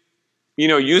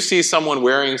you see someone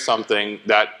wearing something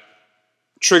that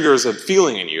triggers a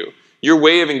feeling in you, your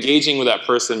way of engaging with that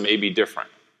person may be different.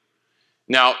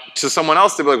 Now, to someone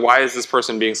else, they'd be like, why is this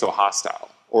person being so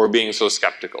hostile or being so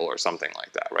skeptical or something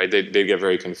like that, right? They get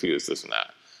very confused, this and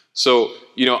that. So,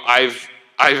 I've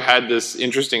had this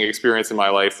interesting experience in my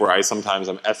life where I sometimes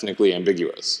am ethnically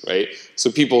ambiguous, right?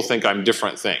 So people think I'm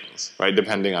different things, right,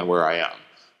 depending on where I am.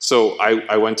 So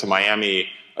I went to Miami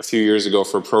a few years ago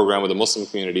for a program with a Muslim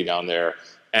community down there,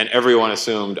 and everyone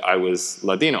assumed I was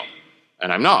Latino.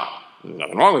 And I'm not. There's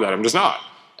nothing wrong with that, I'm just not.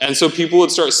 And so people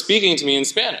would start speaking to me in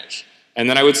Spanish. And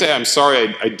then I would say, I'm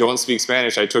sorry, I don't speak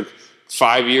Spanish. I took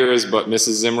 5 years, but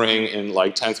Mrs. Zimring in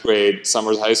like 10th grade,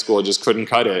 Summers High School, just couldn't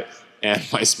cut it. And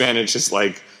my Spanish is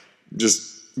like,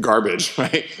 just garbage,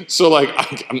 right? So like,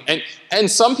 and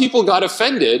some people got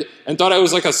offended and thought I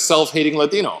was like a self-hating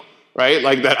Latino, right?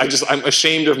 Like that I'm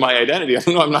ashamed of my identity.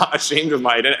 No, I'm not ashamed of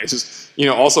my identity. It's just,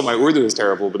 also my Urdu is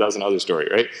terrible, but that's another story,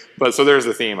 right? But so there's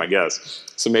the theme, I guess.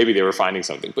 So maybe they were finding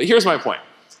something. But here's my point.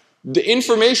 The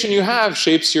information you have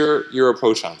shapes your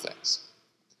approach on things.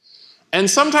 And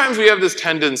sometimes we have this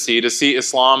tendency to see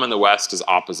Islam and the West as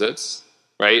opposites,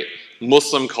 right?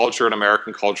 Muslim culture and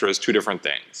American culture as two different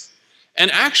things. And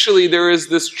actually, there is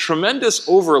this tremendous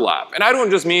overlap. And I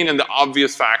don't just mean in the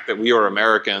obvious fact that we are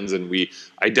Americans and we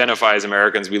identify as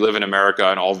Americans, we live in America,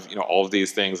 and all of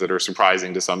these things that are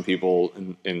surprising to some people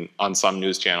on some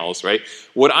news channels, right?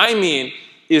 What I mean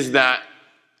is that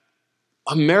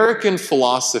American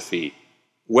philosophy,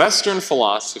 Western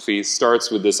philosophy, starts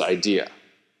with this idea.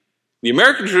 The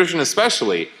American tradition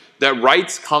especially, that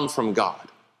rights come from God.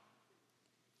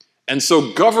 And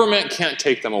so government can't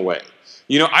take them away.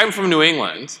 I'm from New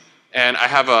England, And I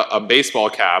have a baseball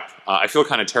cap. I feel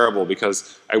kind of terrible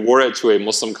because I wore it to a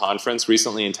Muslim conference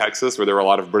recently in Texas where there were a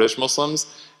lot of British Muslims,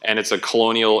 and it's a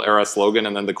colonial era slogan,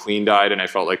 and then the Queen died, and I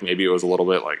felt like maybe it was a little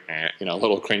bit like, you know, a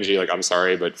little cringy, like I'm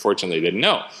sorry, but fortunately they didn't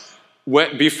know.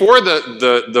 Before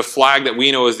the flag that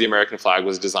we know as the American flag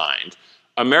was designed,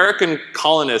 American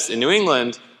colonists in New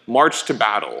England marched to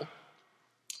battle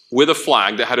with a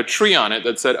flag that had a tree on it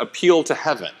that said, "Appeal to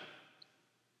heaven."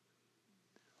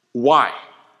 Why?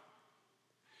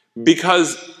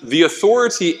 Because the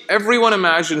authority everyone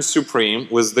imagined supreme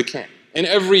was the king. In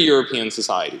every European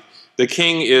society, the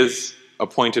king is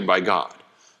appointed by God.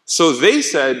 So they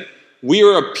said, we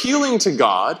are appealing to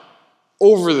God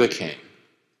over the king.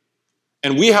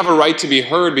 And we have a right to be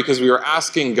heard because we are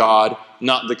asking God,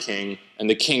 not the king, and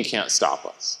the king can't stop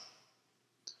us.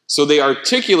 So they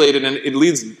articulated, and it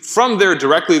leads from there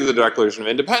directly to the Declaration of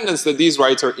Independence, that these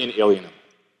rights are inalienable.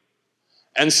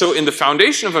 And so in the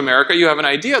foundation of America, you have an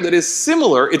idea that is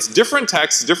similar. It's different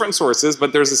texts, different sources,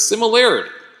 but there's a similarity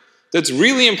that's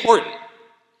really important.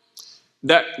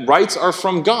 That rights are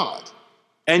from God,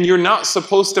 and you're not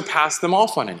supposed to pass them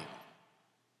off on anyone.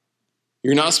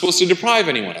 You're not supposed to deprive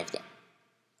anyone of them.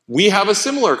 We have a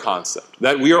similar concept,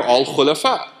 that we are all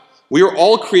khulafa. We are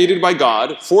all created by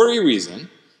God for a reason,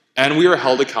 and we are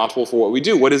held accountable for what we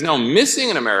do. What is now missing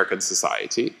in American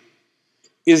society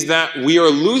is that we are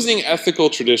losing ethical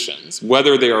traditions,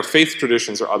 whether they are faith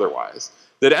traditions or otherwise,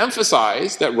 that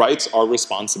emphasize that rights are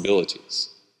responsibilities.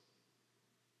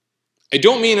 I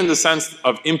don't mean in the sense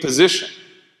of imposition.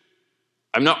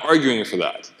 I'm not arguing for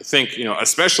that. I think, you know,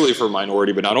 especially for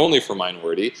minority, but not only for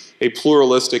minority, a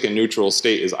pluralistic and neutral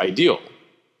state is ideal.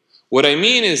 What I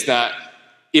mean is that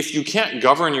if you can't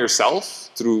govern yourself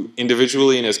through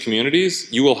individually and as communities,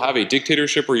 you will have a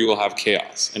dictatorship or you will have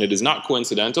chaos. And it is not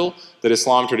coincidental that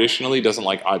Islam traditionally doesn't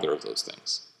like either of those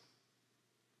things.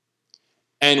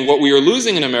 And what we are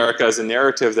losing in America is a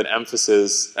narrative that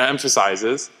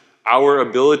emphasizes our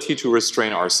ability to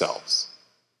restrain ourselves.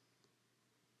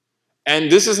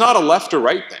 And this is not a left or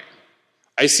right thing.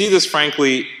 I see this,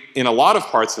 frankly, in a lot of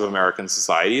parts of American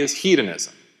society as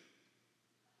hedonism.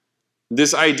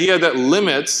 This idea that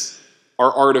limits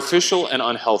are artificial and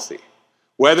unhealthy,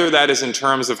 whether that is in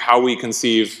terms of how we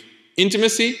conceive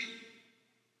intimacy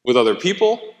with other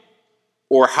people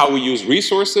or how we use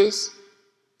resources.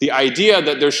 The idea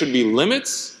that there should be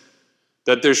limits,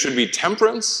 that there should be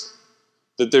temperance,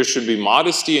 that there should be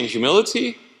modesty and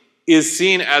humility is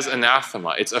seen as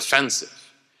anathema. It's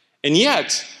offensive. And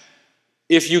yet,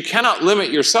 if you cannot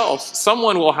limit yourself,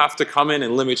 someone will have to come in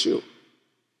and limit you.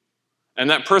 And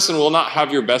that person will not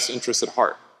have your best interests at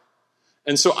heart.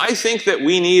 And so I think that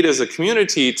we need as a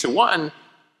community to, one,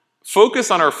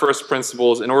 focus on our first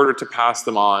principles in order to pass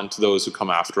them on to those who come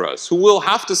after us, who will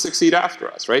have to succeed after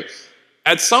us, right?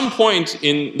 At some point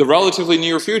in the relatively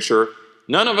near future,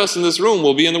 none of us in this room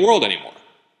will be in the world anymore.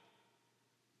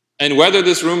 And whether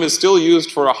this room is still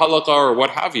used for a halaqah or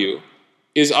what have you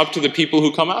is up to the people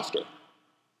who come after.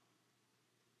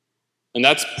 And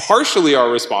that's partially our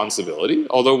responsibility,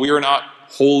 although we are not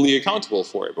wholly accountable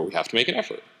for it, but we have to make an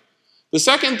effort. The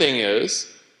second thing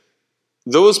is,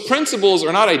 those principles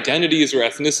are not identities or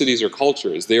ethnicities or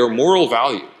cultures. They are moral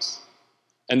values.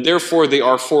 And therefore, they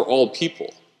are for all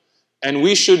people. And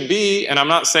we should be, and I'm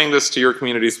not saying this to your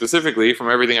community specifically, from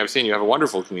everything I've seen, you have a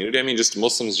wonderful community, I mean just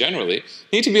Muslims generally,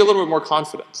 need to be a little bit more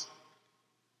confident.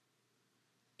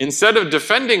 Instead of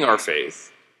defending our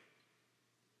faith,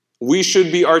 we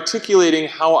should be articulating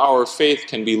how our faith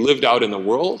can be lived out in the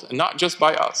world, and not just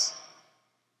by us.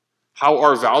 How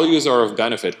our values are of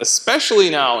benefit, especially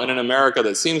now in an America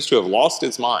that seems to have lost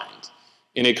its mind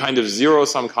in a kind of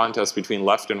zero-sum contest between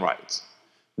left and right.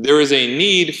 There is a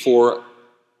need for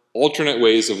alternate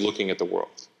ways of looking at the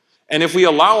world. And if we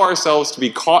allow ourselves to be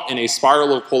caught in a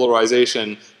spiral of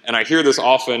polarization, and I hear this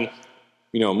often,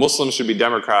 you know, Muslims should be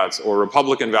Democrats, or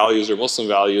Republican values or Muslim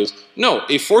values. No,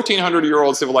 a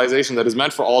 1400-year-old civilization that is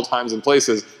meant for all times and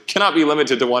places cannot be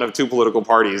limited to one of two political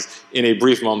parties in a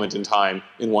brief moment in time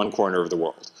in one corner of the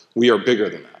world. We are bigger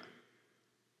than that.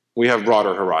 We have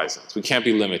broader horizons. We can't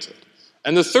be limited.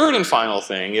 And the third and final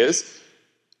thing is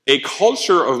a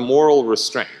culture of moral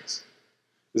restraint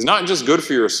is not just good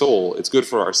for your soul, it's good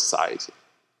for our society.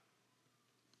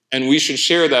 And we should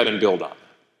share that and build on it.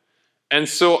 And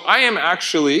so I am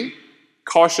actually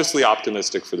cautiously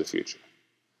optimistic for the future.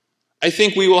 I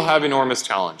think we will have enormous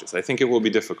challenges. I think it will be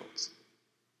difficult.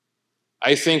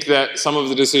 I think that some of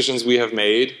the decisions we have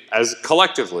made as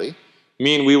collectively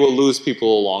mean we will lose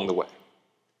people along the way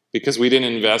because we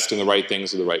didn't invest in the right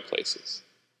things in the right places.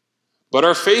 But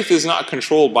our faith is not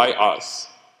controlled by us.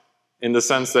 in the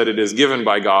sense that it is given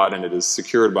by God and it is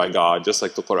secured by God, just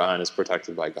like the Quran is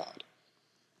protected by God.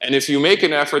 And if you make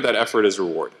an effort, that effort is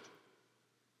rewarded.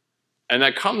 And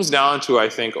that comes down to, I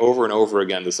think, over and over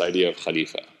again, this idea of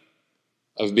Khalifa,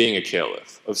 of being a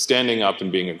caliph, of standing up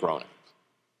and being a grown-up.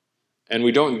 And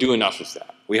we don't do enough of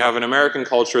that. We have an American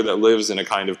culture that lives in a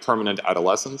kind of permanent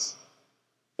adolescence,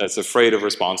 that's afraid of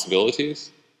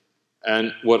responsibilities.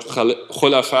 And what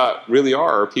khulafa really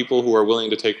are people who are willing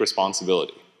to take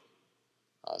responsibility.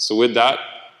 So with that,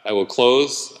 I will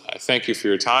close. Thank you for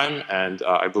your time, and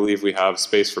I believe we have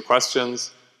space for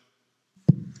questions.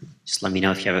 Just let me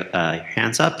know if you have your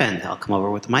hands up, and I'll come over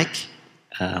with the mic.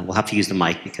 We'll have to use the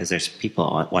mic because there's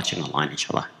people watching online,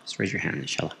 inshallah. Just raise your hand,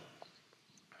 inshallah.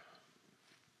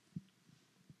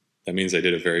 That means I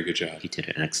did a very good job. You did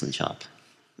an excellent job.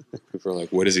 People are like,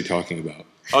 what is he talking about?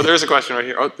 Oh, there's a question right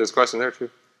here. Oh, there's a question there too.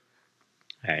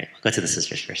 All right, we'll go to the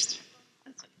sisters first.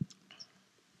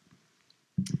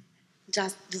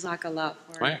 Jazakallah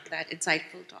for that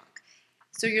insightful talk.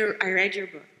 So I read your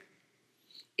book.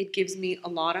 It gives me a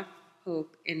lot of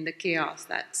hope in the chaos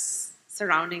that's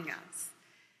surrounding us.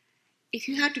 If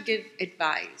you had to give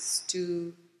advice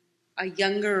to a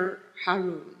younger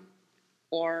Haroon,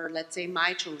 or let's say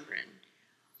my children,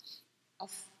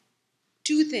 of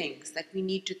two things that we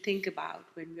need to think about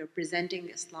when we are presenting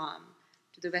Islam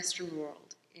to the Western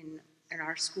world in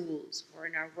our schools or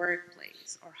in our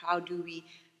workplace, or how do we,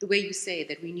 the way you say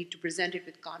that we need to present it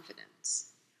with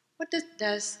confidence. What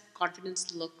does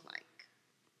confidence look like?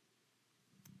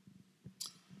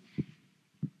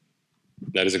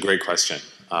 That is a great question.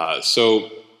 So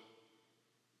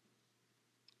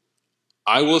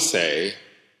I will say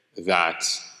that,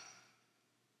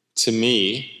 to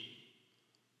me,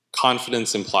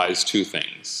 confidence implies two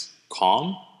things: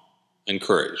 calm and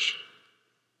courage.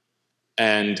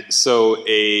 And so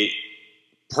a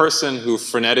person who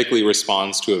frenetically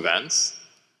responds to events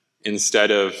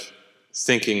instead of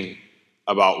thinking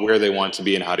about where they want to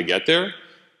be and how to get there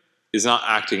is not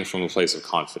acting from a place of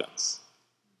confidence.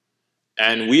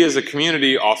 And we as a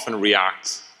community often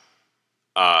react,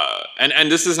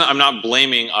 and this is not, I'm not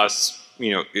blaming us,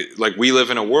 you know, like we live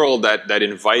in a world that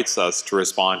invites us to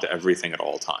respond to everything at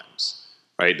all times,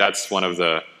 right? That's one of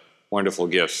the wonderful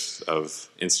gifts of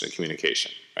instant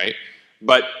communication, right?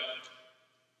 But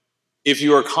if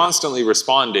you are constantly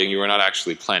responding, you are not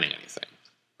actually planning anything.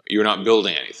 You're not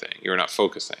building anything. You're not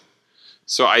focusing.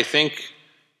 So I think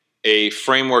a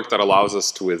framework that allows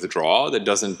us to withdraw, that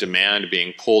doesn't demand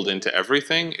being pulled into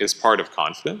everything, is part of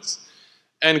confidence.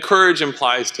 And courage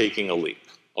implies taking a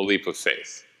leap of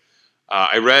faith.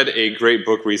 I read a great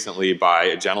book recently by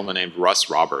a gentleman named Russ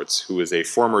Roberts, who is a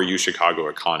former UChicago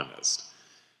economist.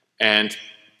 And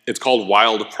it's called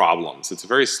Wild Problems. It's a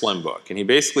very slim book. And he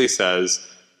basically says,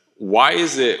 why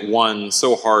is it, one,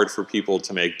 so hard for people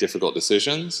to make difficult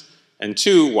decisions? And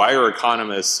two, why are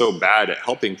economists so bad at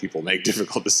helping people make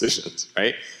difficult decisions,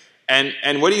 right?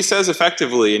 And what he says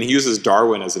effectively, and he uses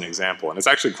Darwin as an example, and it's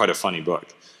actually quite a funny book,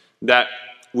 that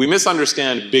we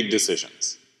misunderstand big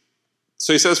decisions.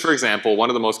 So he says, for example,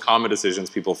 one of the most common decisions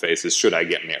people face is, should I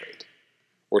get married?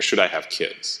 Or should I have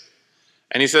kids?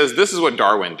 And he says, this is what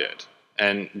Darwin did.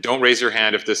 And don't raise your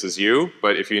hand if this is you,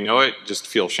 but if you know it, just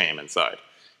feel shame inside.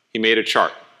 He made a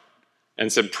chart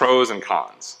and said pros and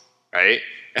cons, right?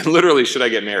 And literally, should I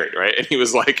get married, right? And he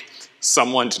was like,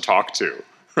 someone to talk to,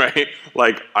 right?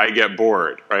 Like, I get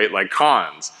bored, right? Like,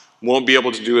 cons, won't be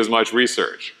able to do as much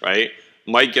research, right?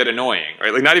 Might get annoying,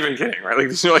 right? Like, not even kidding, right? Like,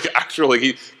 these are like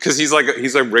actually, because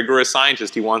he's a rigorous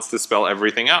scientist. He wants to spell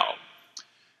everything out.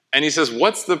 And he says,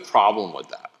 what's the problem with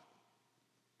that?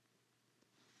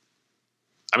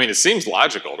 I mean, it seems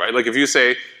logical, right? Like, if you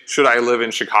say, should I live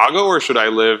in Chicago or should I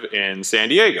live in San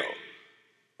Diego?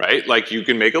 Right? Like, you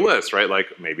can make a list, right?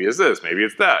 Like, maybe it's this, maybe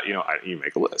it's that. You know, you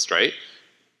make a list, right?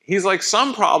 He's like,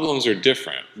 some problems are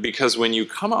different because when you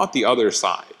come out the other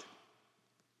side,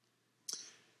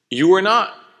 you are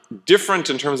not different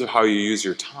in terms of how you use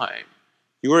your time.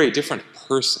 You are a different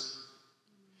person.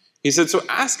 He said, so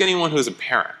ask anyone who's a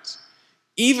parent.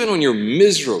 Even when you're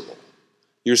miserable,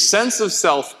 your sense of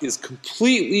self is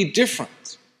completely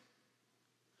different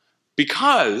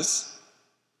because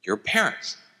you're a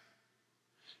parent.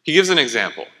 He gives an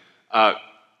example.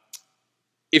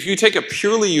 If you take a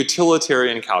purely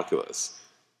utilitarian calculus,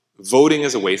 voting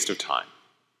is a waste of time.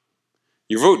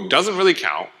 Your vote doesn't really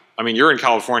count. I mean, you're in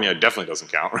California, it definitely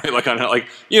doesn't count, right? Like,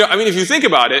 you know, I mean, if you think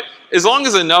about it, as long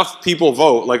as enough people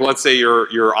vote, like let's say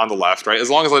you're on the left, right? As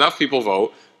long as enough people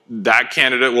vote, that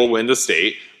candidate will win the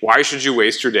state. Why should you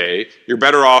waste your day? You're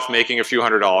better off making a few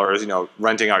 $100s, you know,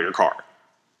 renting out your car.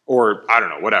 or I don't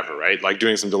know, whatever, right? Like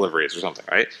doing some deliveries or something,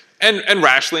 right? And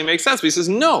rationally makes sense. But he says,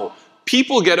 no,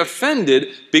 people get offended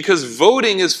because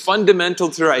voting is fundamental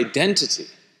to their identity.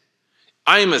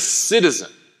 I am a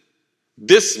citizen.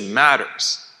 This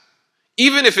matters.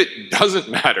 Even if it doesn't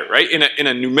matter, right? In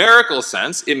a numerical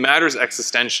sense, it matters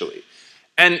existentially.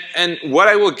 And what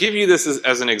I will give you this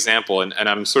as an example, and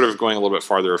I'm sort of going a little bit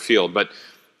farther afield, but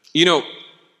you know,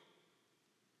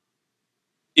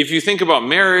 if you think about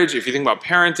marriage, if you think about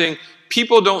parenting,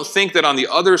 people don't think that on the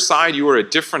other side you are a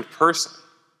different person.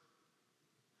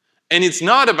 And it's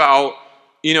not about,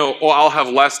 you know, oh, I'll have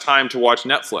less time to watch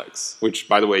Netflix, which,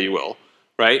 by the way, you will,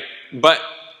 right? But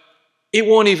it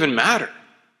won't even matter.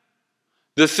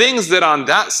 The things that on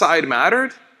that side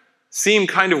mattered seem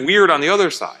kind of weird on the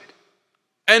other side.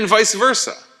 And vice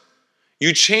versa.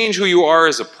 You change who you are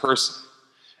as a person.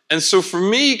 And so for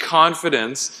me,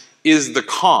 confidence is the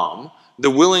calm, the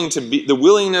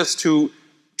willingness to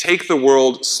take the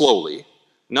world slowly,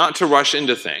 not to rush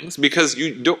into things, because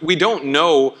we don't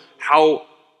know how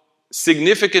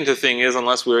significant a thing is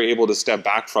unless we're able to step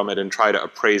back from it and try to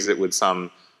appraise it with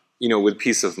some, you know, with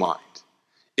peace of mind.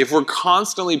 If we're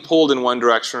constantly pulled in one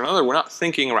direction or another, we're not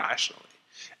thinking rationally.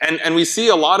 And we see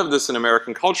a lot of this in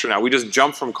American culture now. We just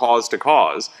jump from cause to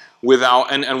cause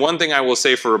without, and one thing I will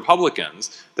say for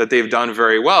Republicans that they've done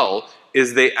very well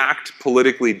is they act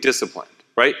politically disciplined,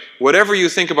 right? Whatever you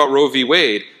think about Roe v.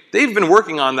 Wade, they've been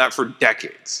working on that for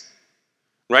decades,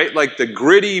 right? Like the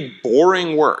gritty,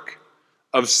 boring work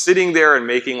of sitting there and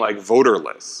making like voter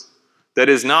lists that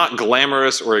is not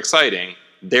glamorous or exciting,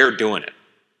 they're doing it.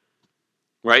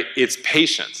 Right? It's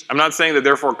patience. I'm not saying that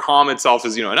therefore calm itself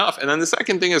is, you know, enough. And then the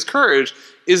second thing is courage,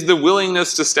 is the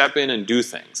willingness to step in and do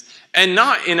things. And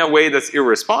not in a way that's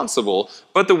irresponsible,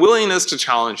 but the willingness to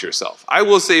challenge yourself. I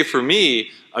will say for me,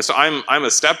 so I'm a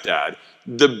stepdad,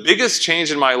 the biggest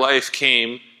change in my life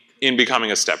came in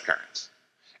becoming a step-parent.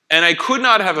 And I could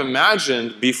not have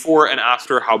imagined before and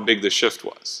after how big the shift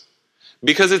was.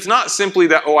 Because it's not simply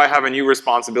that, oh, I have a new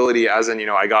responsibility as in, you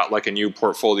know, I got like a new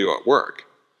portfolio at work.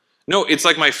 No, it's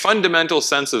like my fundamental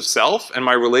sense of self and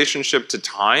my relationship to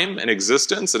time and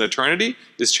existence and eternity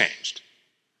is changed.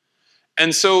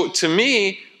 And so to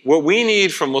me, what we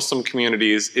need from Muslim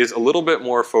communities is a little bit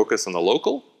more focus on the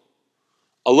local,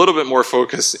 a little bit more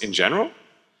focus in general,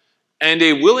 and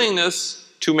a willingness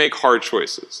to make hard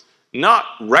choices. Not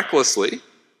recklessly,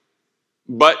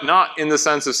 but not in the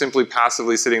sense of simply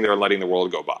passively sitting there and letting the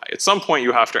world go by. At some point,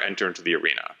 you have to enter into the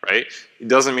arena, right? It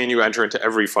doesn't mean you enter into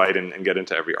every fight and get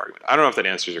into every argument. I don't know if that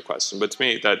answers your question, but to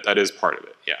me, that is part of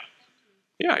it, yeah.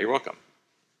 Yeah, you're welcome.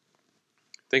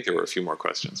 I think there were a few more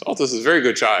questions. Also, this is very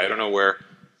good chai. I don't know where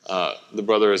the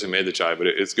brother is who made the chai, but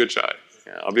it's good chai.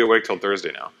 Yeah, I'll be awake till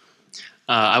Thursday now.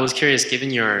 I was curious,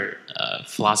 given your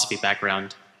philosophy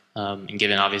background, and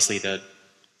given obviously the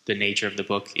nature of the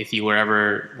book, if you were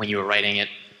ever, when you were writing it,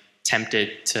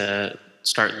 tempted to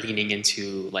start leaning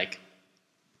into like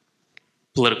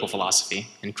political philosophy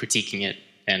and critiquing it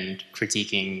and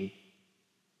critiquing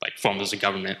like forms of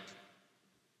government.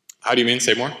 How do you mean?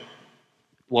 Say more.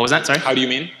 What was that? Sorry? How do you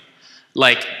mean?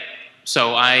 Like,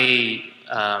 so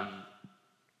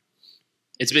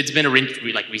it's been a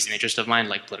recent interest of mine,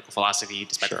 like political philosophy,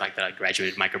 despite the fact that I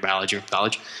graduated microbiology from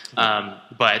college.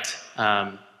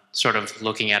 Sort of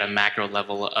looking at a macro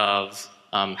level of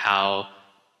how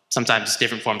sometimes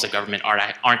different forms of government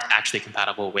aren't actually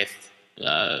compatible with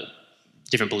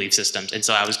different belief systems. And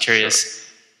so I was curious,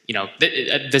 you know,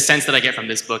 the sense that I get from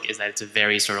this book is that it's a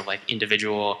very sort of like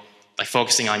individual, like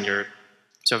focusing on your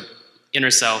sort of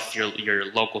inner self, your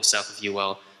local self, if you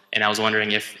will. And I was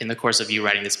wondering if in the course of you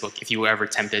writing this book, if you were ever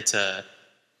tempted to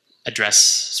address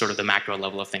sort of the macro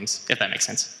level of things, if that makes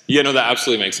sense. Yeah, no, that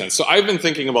absolutely makes sense. So I've been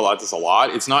thinking about this a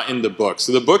lot. It's not in the book.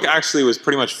 So the book actually was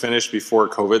pretty much finished before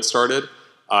COVID started.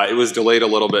 It was delayed a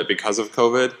little bit because of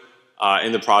COVID.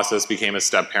 In the process, became a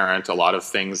step-parent. A lot of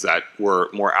things that were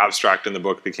more abstract in the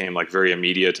book became like very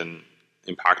immediate and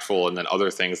impactful, and then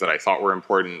other things that I thought were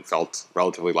important felt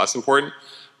relatively less important.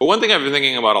 But one thing I've been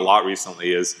thinking about a lot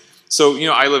recently is, so, you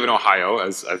know, I live in Ohio,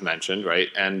 as I've mentioned, right?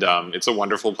 And it's a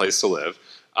wonderful place to live.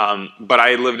 But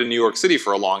I lived in New York City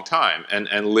for a long time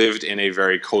and lived in a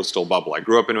very coastal bubble. I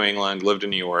grew up in New England, lived in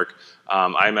New York.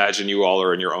 I imagine you all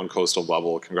are in your own coastal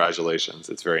bubble. Congratulations.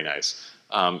 It's very nice.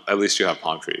 At least you have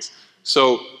palm trees.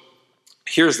 So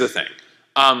here's the thing.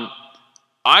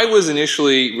 I was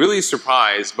initially really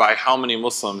surprised by how many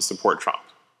Muslims support Trump.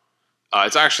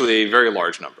 It's actually a very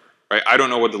large number. Right? I don't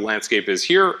know what the landscape is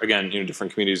here. Again, you know,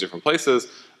 different communities, different places.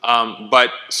 But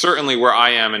certainly where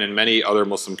I am and in many other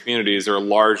Muslim communities, there are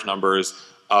large numbers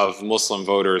of Muslim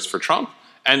voters for Trump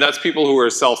And that's people who are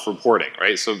self-reporting,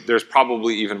 right? So there's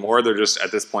probably even more. They're just,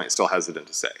 at this point, still hesitant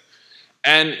to say.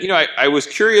 And, you know, I was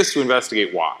curious to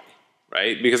investigate why,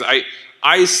 right? Because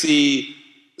I see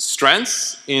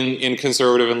strengths in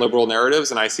conservative and liberal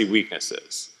narratives, and I see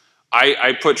weaknesses.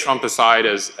 I put Trump aside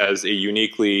as a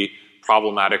uniquely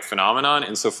problematic phenomenon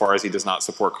insofar as he does not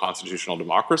support constitutional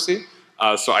democracy.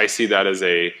 So I see that as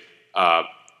a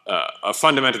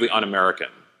fundamentally un-American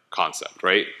concept,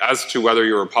 right? As to whether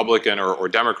you're Republican or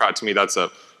Democrat, to me, that's a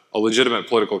legitimate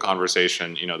political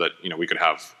conversation, you know, that, you know, we could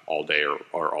have all day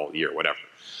or all year, whatever.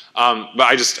 But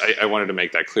I wanted to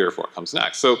make that clear for what comes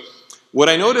next. So what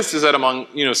I noticed is that among,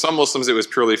 you know, some Muslims it was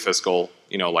purely fiscal,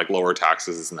 you know, like lower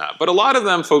taxes and that. But a lot of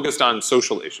them focused on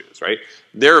social issues, right?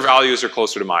 Their values are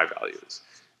closer to my values.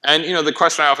 And, you know, the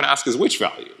question I often ask is which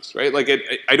values, right? Like,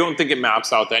 I don't think it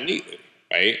maps out that neatly,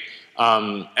 right?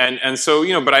 And so,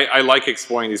 you know, but I like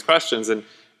exploring these questions. And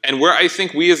where I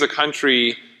think we as a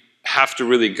country have to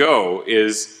really go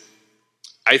is,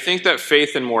 I think that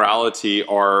faith and morality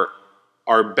are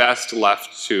best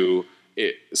left to,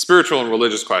 spiritual and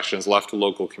religious questions left to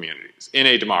local communities in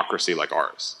a democracy like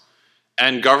ours.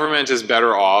 And government is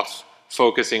better off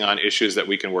focusing on issues that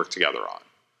we can work together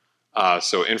on.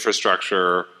 So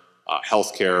infrastructure,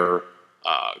 healthcare,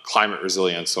 climate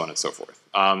resilience, so on and so forth.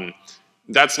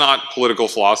 That's not political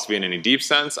philosophy in any deep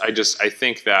sense. I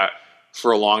think that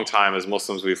for a long time as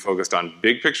Muslims we've focused on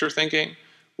big picture thinking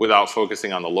without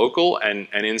focusing on the local, and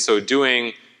in so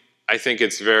doing, I think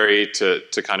it's very, to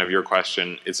kind of your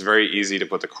question, it's very easy to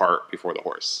put the cart before the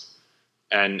horse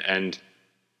and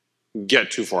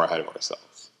get too far ahead of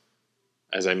ourselves,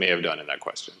 as I may have done in that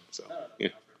question. So, yeah.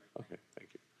 Okay, thank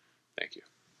you. Thank you.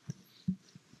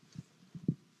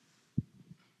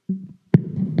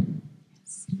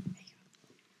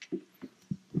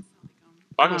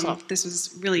 This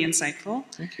was really insightful.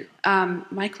 Thank you.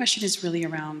 My question is really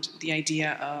around the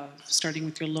idea of starting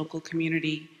with your local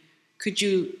community. Could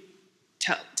you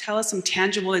tell us some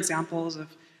tangible examples of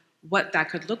what that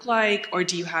could look like, or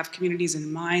do you have communities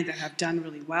in mind that have done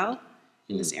really well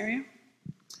in this area?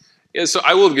 Yeah, so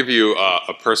I will give you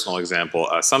a personal example.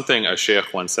 Something a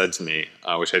sheikh once said to me,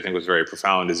 which I think was very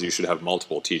profound, is you should have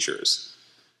multiple teachers.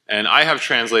 And I have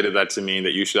translated that to mean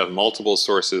that you should have multiple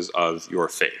sources of your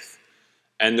faith.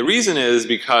 And the reason is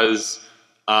because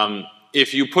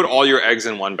if you put all your eggs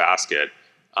in one basket,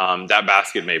 that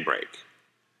basket may break.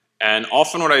 And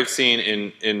often what I've seen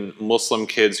in Muslim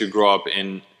kids who grow up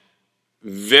in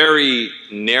very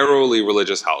narrowly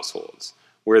religious households,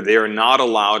 where they are not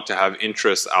allowed to have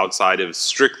interests outside of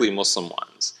strictly Muslim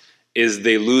ones, is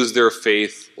they lose their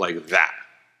faith like that.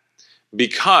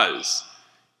 Because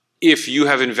if you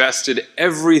have invested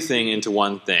everything into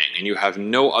one thing and you have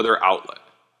no other outlet,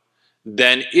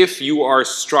 then if you are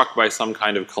struck by some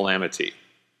kind of calamity,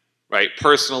 right,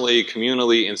 personally,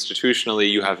 communally, institutionally,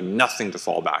 you have nothing to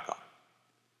fall back on.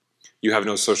 You have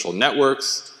no social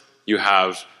networks, you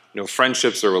have no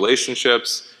friendships or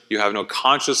relationships, you have no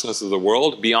consciousness of the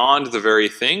world beyond the very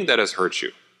thing that has hurt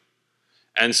you.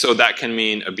 And so that can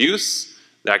mean abuse,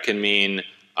 that can mean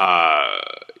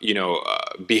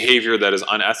behavior that is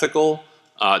unethical,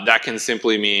 that can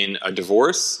simply mean a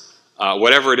divorce.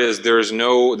 Whatever it is, there's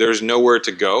nowhere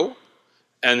to go,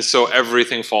 and so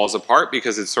everything falls apart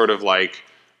because it's sort of like,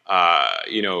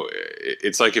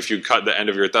 it's like if you cut the end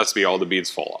of your tasbih, all the beads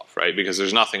fall off, right? Because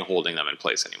there's nothing holding them in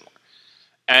place anymore.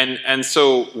 And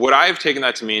so what I've taken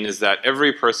that to mean is that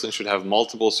every person should have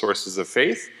multiple sources of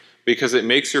faith because it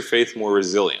makes your faith more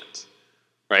resilient,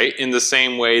 right? In the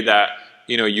same way that,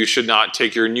 you should not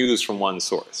take your news from one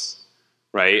source,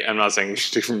 right? I'm not saying you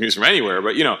should take news from anywhere,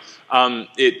 but, you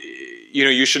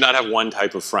should not have one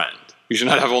type of friend. You should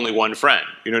not have only one friend.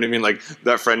 You know what I mean? Like,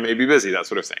 that friend may be busy, that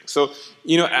sort of thing. So,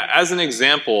 as an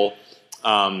example,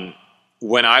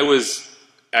 when I was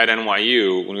at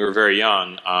NYU, when we were very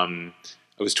young, I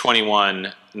was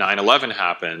 21, 9/11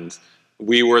 happened.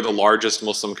 We were the largest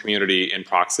Muslim community in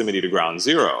proximity to Ground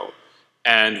Zero.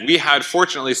 And we had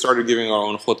fortunately started giving our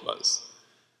own khutbahs.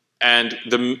 And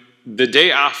the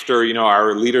day after,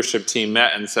 our leadership team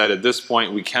met and said, at this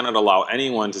point, we cannot allow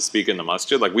anyone to speak in the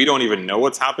masjid. Like, we don't even know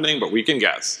what's happening, but we can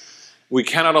guess. We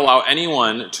cannot allow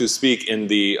anyone to speak in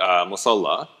the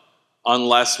musalla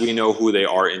unless we know who they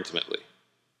are intimately.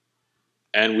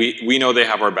 And we know they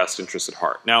have our best interest at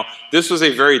heart. Now, this was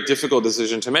a very difficult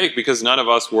decision to make because none of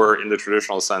us were, in the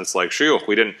traditional sense, like shuyukh.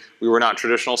 We were not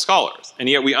traditional scholars. And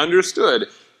yet we understood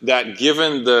that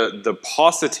given the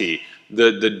paucity,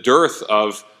 the dearth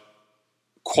of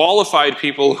qualified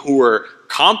people who were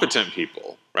competent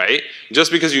people, right?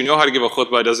 Just because you know how to give a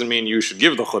khutbah doesn't mean you should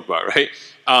give the khutbah, right?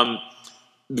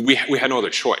 We had no other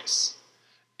choice.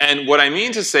 And what I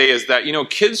mean to say is that,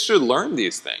 kids should learn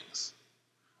these things,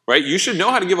 right? You should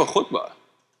know how to give a khutbah,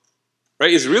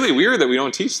 right? It's really weird that we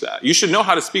don't teach that. You should know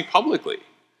how to speak publicly.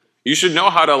 You should know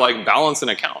how to balance an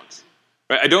account,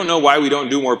 right? I don't know why we don't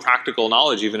do more practical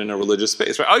knowledge even in a religious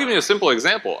space, right? I'll give you a simple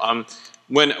example.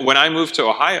 When I moved to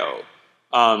Ohio,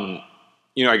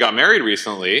 I got married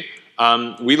recently.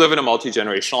 We live in a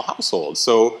multi-generational household.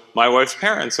 So my wife's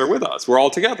parents are with us. We're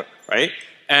all together, right?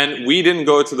 And we didn't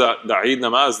go to the Eid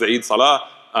namaz, the Eid salah,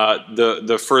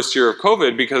 the first year of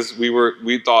COVID because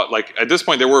we thought at this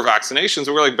point there were vaccinations,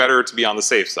 so we're better to be on the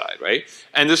safe side, right?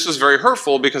 And this was very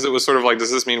hurtful because it was sort of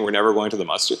does this mean we're never going to the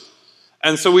masjid?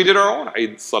 And so we did our own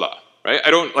Eid salah, right? I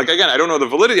don't know the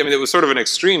validity. I mean, it was sort of an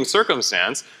extreme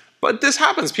circumstance, but this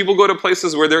happens. People go to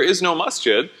places where there is no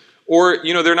masjid, or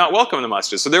they're not welcome in the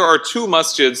masjid. So there are two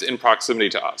masjids in proximity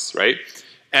to us, right?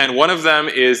 And one of them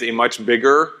is a much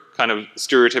bigger, kind of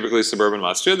stereotypically suburban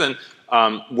masjid, and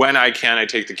when I can, I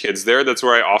take the kids there. That's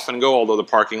where I often go, although the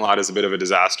parking lot is a bit of a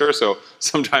disaster, so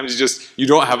sometimes you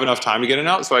don't have enough time to get in and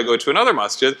out, so I go to another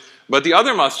masjid. But the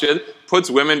other masjid puts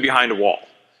women behind a wall,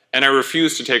 and I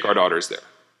refuse to take our daughters there.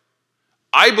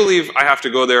 I believe I have to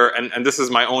go there, and this is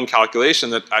my own calculation,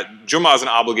 that Jummah is an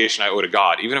obligation I owe to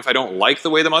God. Even if I don't like the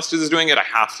way the masjid is doing it, I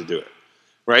have to do it,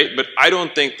 right? But I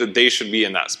don't think that they should be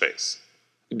in that space.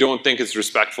 I don't think it's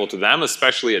respectful to them,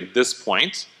 especially at this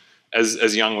point,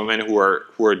 as young women who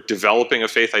are developing a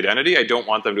faith identity. I don't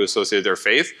want them to associate their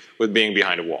faith with being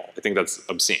behind a wall. I think that's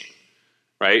obscene,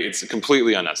 right? It's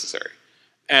completely unnecessary.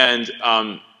 And,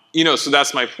 so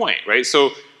that's my point, right?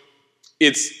 So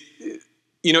it's,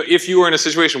 if you are in a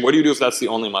situation, what do you do if that's the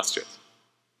only masjid?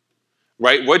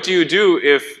 Right? What do you do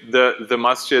if the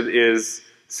masjid is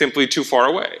simply too far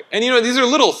away? And these are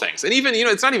little things. And even,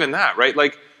 it's not even that, right?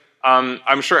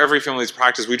 I'm sure every family's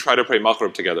practice, we try to pray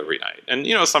maghrib together every night. And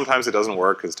sometimes it doesn't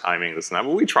work because timing, this and that,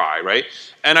 but we try, right?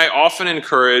 And I often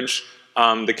encourage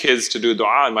the kids to do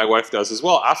dua, and my wife does as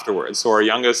well afterwards. So our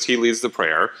youngest, he leads the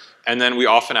prayer, and then we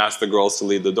often ask the girls to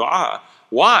lead the dua.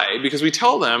 Why? Because we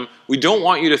tell them, we don't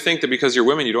want you to think that because you're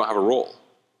women, you don't have a role.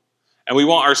 And we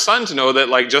want our son to know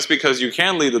that just because you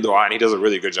can lead the dua, and he does a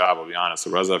really good job, I'll be honest.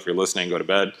 So Reza, if you're listening, go to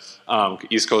bed.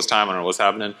 East Coast time, I don't know what's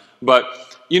happening. But,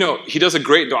 he does a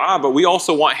great dua, but we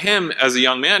also want him as a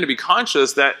young man to be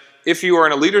conscious that if you are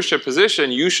in a leadership position,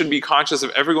 you should be conscious of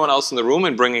everyone else in the room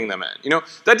and bringing them in.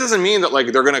 That doesn't mean that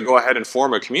they're going to go ahead and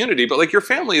form a community, but your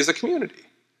family is a community,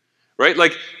 right?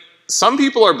 Some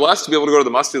people are blessed to be able to go to the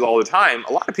masjid all the time.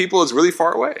 A lot of people, it's really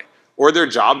far away, or their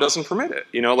job doesn't permit it.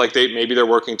 Maybe they're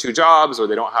working 2 jobs, or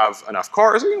they don't have enough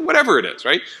cars, or whatever it is,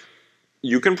 right?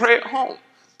 You can pray at home,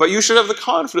 but you should have the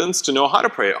confidence to know how to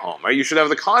pray at home, right? You should have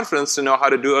the confidence to know how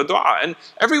to do a dua. And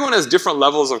everyone has different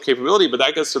levels of capability, but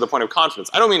that gets to the point of confidence.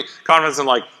 I don't mean confidence in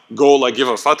go give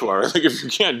a fatwa, right? If you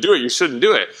can't do it, you shouldn't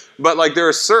do it. But there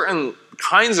are certain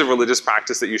kinds of religious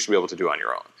practice that you should be able to do on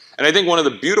your own. And I think one of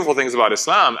the beautiful things about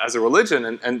Islam as a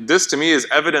religion, and this to me is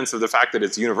evidence of the fact that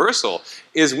it's universal,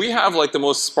 is we have the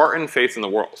most Spartan faith in the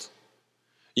world.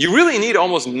 You really need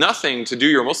almost nothing to do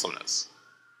your Muslimness,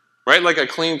 right? A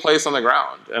clean place on the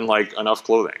ground and enough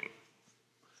clothing.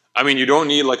 I mean, you don't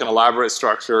need an elaborate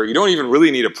structure. You don't even really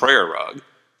need a prayer rug,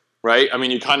 right? I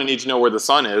mean, you kind of need to know where the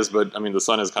sun is, but I mean, the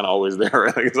sun is kind of always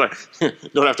there. You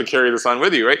don't have to carry the sun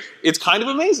with you, right? It's kind of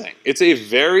amazing. It's a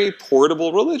very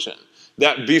portable religion.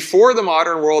 That before the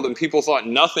modern world and people thought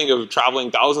nothing of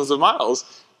traveling thousands of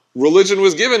miles, religion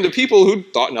was given to people who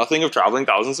thought nothing of traveling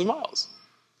thousands of miles.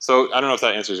 So I don't know if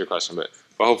that answers your question, but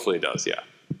hopefully it does, yeah.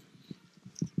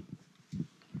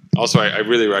 Also, I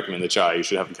really recommend the chai. You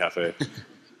should have a cafe.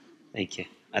 Thank you.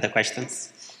 Other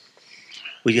questions?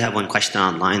 We do have one question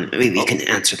online. Maybe we can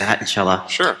answer that, inshallah.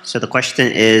 Sure. So the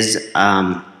question is,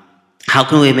 how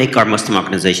can we make our Muslim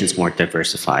organizations more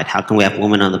diversified? How can we have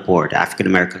women on the board, African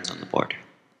Americans on the board?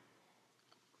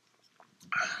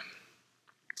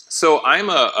 So I'm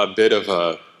a bit of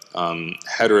a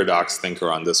heterodox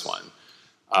thinker on this one.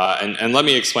 And let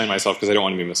me explain myself because I don't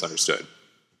want to be misunderstood.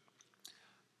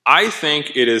 I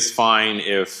think it is fine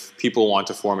if people want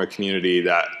to form a community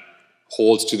that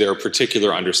holds to their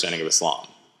particular understanding of Islam,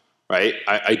 right?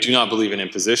 I do not believe in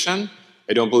imposition.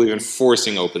 I don't believe in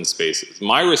forcing open spaces.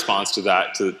 My response to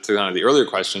that, to one of the earlier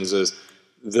questions, is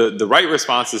the right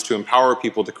response is to empower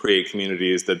people to create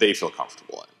communities that they feel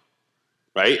comfortable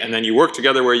in, right? And then you work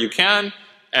together where you can,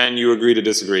 and you agree to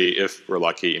disagree if we're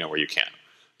lucky, where you can.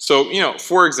 So,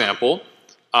 for example,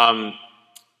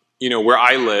 where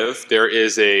I live, there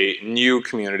is a new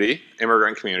community,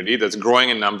 immigrant community, that's growing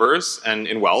in numbers and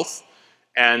in wealth,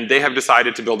 and they have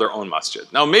decided to build their own masjid.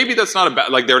 Now, maybe that's not a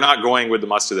bad, they're not going with the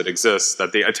masjid that exists,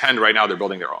 that they attend right now, they're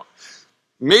building their own.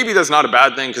 Maybe that's not a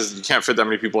bad thing because you can't fit that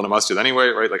many people in a masjid anyway,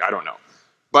 right? Like, I don't know.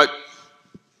 But,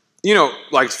 you know,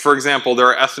 like, for example, there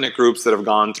are ethnic groups that have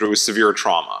gone through severe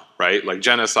trauma, right? Like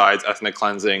genocides, ethnic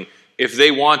cleansing. If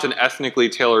they want an ethnically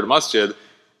tailored masjid,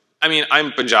 I mean,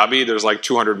 I'm Punjabi, there's like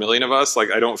 200 million of us, like,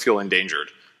 I don't feel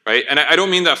endangered, right? And I don't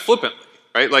mean that flippantly,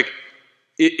 right? Like,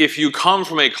 if you come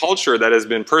from a culture that has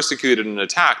been persecuted and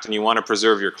attacked and you want to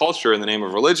preserve your culture in the name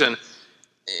of religion,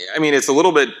 I mean, it's a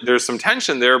little bit, there's some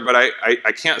tension there, but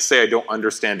I can't say I don't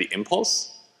understand the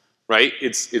impulse, right?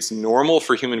 It's normal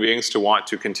for human beings to want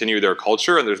to continue their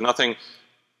culture, and there's nothing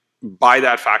by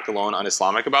that fact alone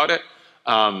un-Islamic about it.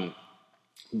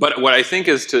 But what I think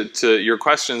is, to your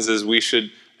questions, is we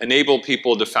should enable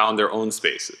people to found their own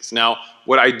spaces. Now,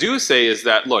 what I do say is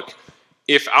that, look,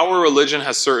 if our religion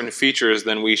has certain features,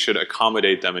 then we should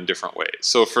accommodate them in different ways.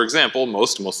 So, for example,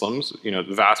 most Muslims, you know,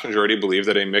 the vast majority believe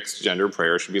that a mixed gender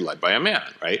prayer should be led by a man,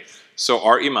 right? So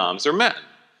our imams are men,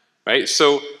 right?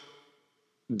 So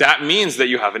that means that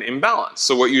you have an imbalance.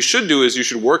 So what you should do is you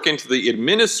should work into the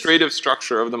administrative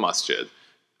structure of the masjid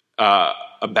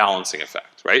a balancing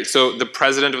effect, right? So the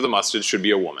president of the masjid should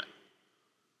be a woman,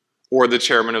 or the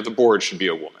chairman of the board should be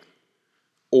a woman,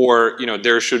 or, you know,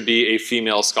 there should be a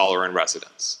female scholar in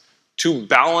residence to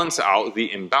balance out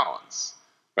the imbalance,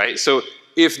 right? So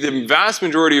if the vast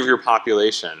majority of your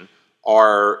population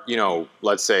are, you know,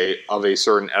 let's say of a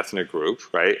certain ethnic group,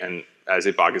 right? And as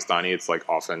a Pakistani, it's like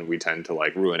often we tend to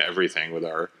like ruin everything with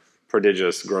our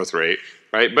prodigious growth rate,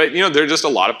 right? But, you know, there are just a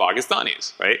lot of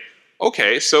Pakistanis, right?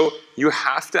 Okay, so you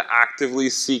have to actively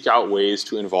seek out ways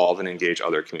to involve and engage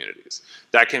other communities.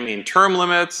 That can mean term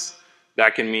limits.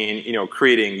 That can mean, you know,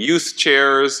 creating youth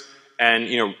chairs, and,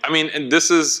 you know, I mean, and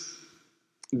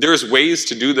there's ways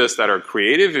to do this that are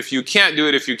creative. If you can't do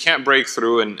it, if you can't break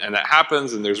through, and that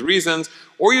happens, and there's reasons,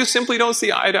 or you simply don't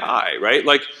see eye to eye, right?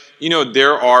 Like, you know,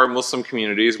 there are Muslim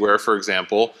communities where, for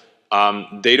example,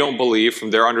 they don't believe, from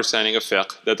their understanding of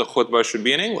fiqh, that the khutbah should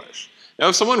be in English. Now,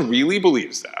 if someone really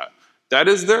believes that, that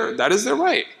is their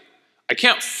right. I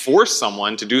can't force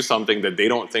someone to do something that they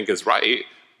don't think is right.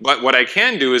 But what I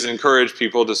can do is encourage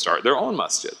people to start their own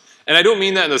masjid. And I don't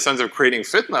mean that in the sense of creating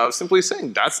fitna, of simply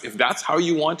saying if that's how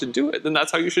you want to do it, then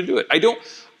that's how you should do it.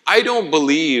 I don't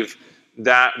believe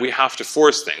that we have to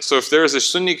force things. So if there's a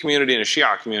Sunni community and a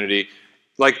Shia community,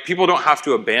 like, people don't have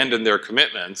to abandon their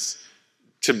commitments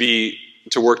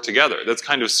to work together. That's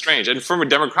kind of strange. And from a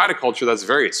democratic culture, that's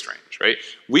very strange, right?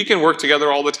 We can work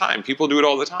together all the time. People do it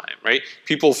all the time, right?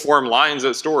 People form lines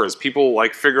at stores. People,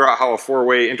 like, figure out how a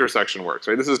four-way intersection works,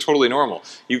 right? This is totally normal.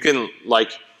 You can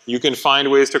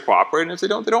find ways to cooperate, and if they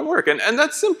don't work. And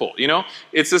that's simple, you know?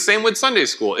 It's the same with Sunday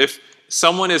school. If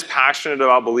someone is passionate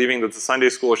about believing that the Sunday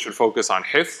school should focus on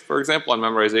hifz, for example, on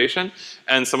memorization,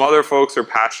 and some other folks are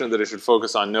passionate that it should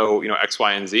focus on X,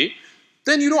 Y, and Z,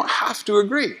 then you don't have to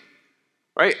agree.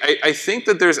 Right? I think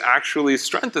that there's actually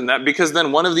strength in that, because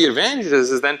then one of the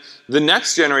advantages is then the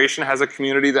next generation has a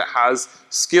community that has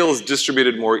skills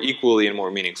distributed more equally and more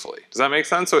meaningfully. Does that make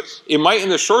sense? So it might in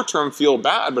the short term feel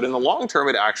bad, but in the long term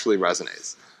it actually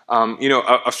resonates. You know,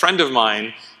 a friend of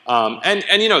mine,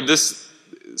 you know,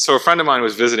 so a friend of mine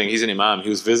was visiting, he's an imam, he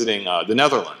was visiting the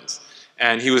Netherlands.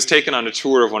 And he was taken on a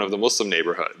tour of one of the Muslim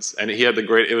neighborhoods. And he had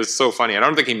it was so funny. I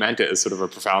don't think he meant it as sort of a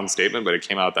profound statement, but it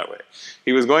came out that way.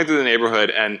 He was going through the neighborhood,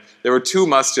 and there were two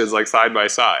masjids, like, side by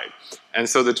side. And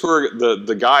so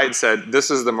the guide said,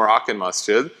 this is the Moroccan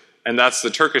masjid, and that's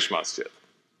the Turkish masjid.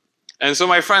 And so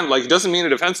my friend, like, doesn't mean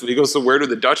it offensively. He goes, so where do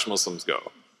the Dutch Muslims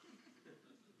go?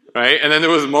 Right? And then there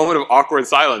was a moment of awkward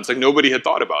silence, like nobody had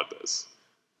thought about this.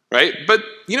 Right? But,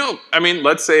 you know, I mean,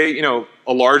 let's say, you know,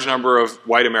 a large number of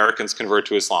white Americans convert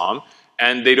to Islam,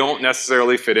 and they don't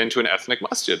necessarily fit into an ethnic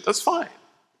masjid. That's fine.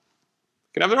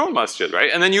 They can have their own masjid, right?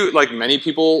 And then like, many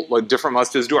people, like, different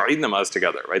masjids do Eid namaz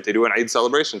together, right? They do an Eid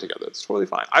celebration together. It's totally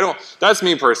fine. That's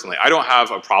me personally. I don't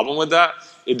have a problem with that.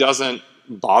 It doesn't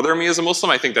bother me as a Muslim.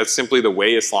 I think that's simply the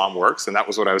way Islam works, and that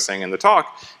was what I was saying in the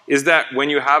talk, is that when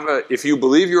you have if you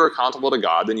believe you're accountable to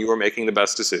God, then you are making the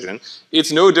best decision.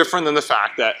 It's no different than the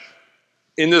fact that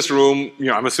in this room, you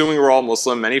know, I'm assuming we're all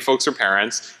Muslim, many folks are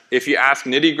parents. If you ask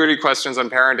nitty-gritty questions on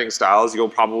parenting styles, you'll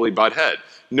probably butt head.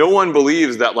 No one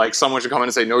believes that, like, someone should come in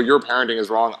and say, no, your parenting is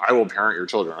wrong, I will parent your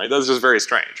children, right? That's just very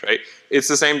strange, right? It's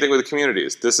the same thing with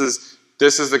communities. This is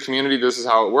the community, this is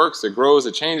how it works, it grows,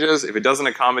 it changes. If it doesn't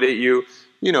accommodate you,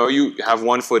 you know, you have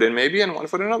one foot in maybe and one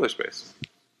foot in another space.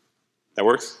 That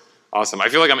works? Awesome. I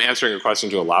feel like I'm answering a question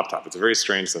to a laptop. It's a very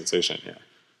strange sensation,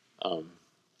 yeah.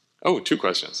 Oh, 2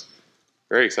 questions.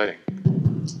 Very exciting.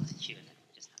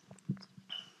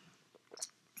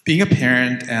 Being a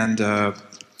parent and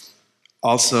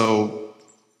also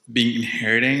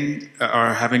inheriting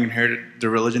or having inherited the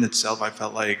religion itself, I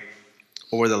felt like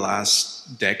over the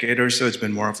last decade or so, it's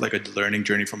been more of like a learning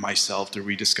journey for myself to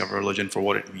rediscover religion for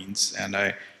what it means. And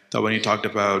I thought when you talked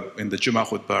about in the Jummah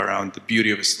khutbah around the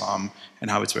beauty of Islam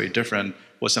and how it's very different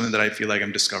was something that I feel like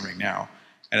I'm discovering now.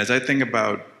 And as I think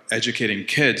about educating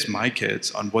kids, my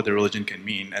kids, on what the religion can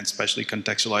mean, and especially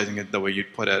contextualizing it the way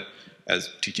you'd put it, as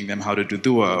teaching them how to do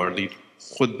dua or lead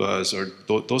khutbahs or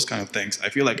those kind of things, I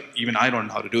feel like even I don't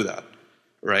know how to do that,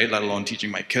 right? Let alone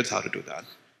teaching my kids how to do that.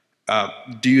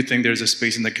 Do you think there's a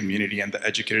space in the community and the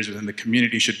educators within the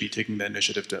community should be taking the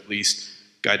initiative to at least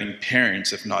guiding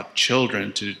parents, if not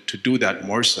children, to do that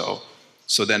more so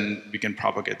then we can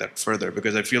propagate that further?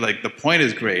 Because I feel like the point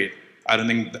is great. I don't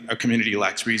think a community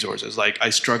lacks resources. Like,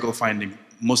 I struggle finding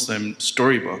Muslim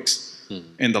storybooks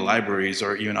in the libraries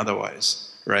or even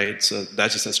otherwise, right? So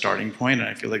that's just a starting point, and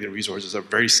I feel like the resources are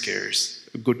very scarce,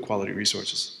 good quality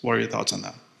resources. What are your thoughts on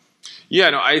that? Yeah,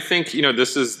 no, I think,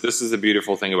 this is the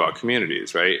beautiful thing about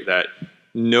communities, right? That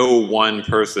no one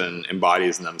person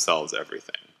embodies in themselves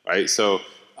everything, right? So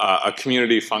a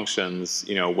community functions,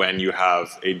 when you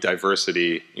have a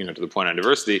diversity, to the point on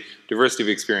diversity of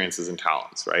experiences and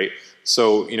talents, right?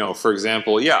 So, for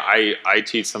example, yeah, I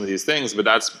teach some of these things, but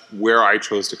that's where I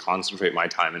chose to concentrate my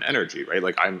time and energy, right?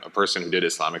 Like, I'm a person who did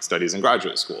Islamic studies in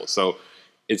graduate school, so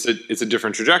it's a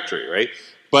different trajectory, right?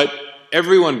 But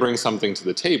everyone brings something to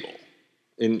the table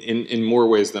in more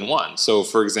ways than one. So,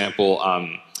 for example,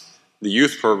 the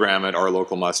youth program at our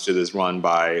local masjid is run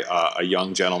by a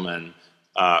young gentleman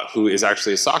who is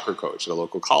actually a soccer coach at a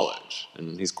local college,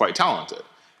 and he's quite talented.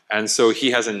 And so he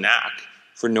has a knack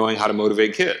for knowing how to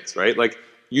motivate kids, right? Like,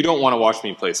 you don't want to watch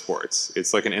me play sports.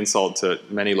 It's like an insult to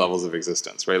many levels of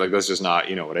existence, right? Like, that's just not,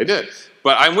 what I did.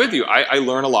 But I'm with you. I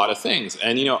learn a lot of things.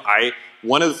 And,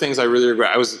 one of the things I really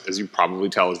regret, I was, as you probably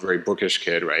tell, was a very bookish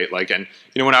kid, right? Like, and,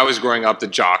 when I was growing up, the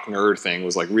jock nerd thing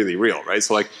was like really real, right?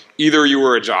 So like, either you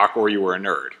were a jock or you were a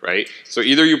nerd, right? So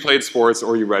either you played sports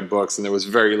or you read books, and there was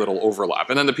very little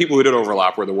overlap. And then the people who did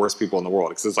overlap were the worst people in the world,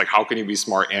 because it's like, how can you be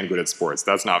smart and good at sports?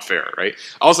 That's not fair, right?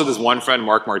 Also, this one friend,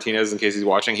 Mark Martinez, in case he's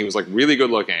watching, he was like really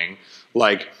good looking,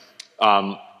 like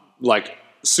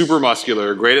super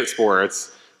muscular, great at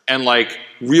sports, and like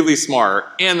really smart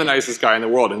and the nicest guy in the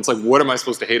world. And it's like, what am I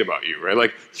supposed to hate about you, right?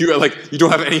 Like, you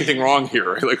don't have anything wrong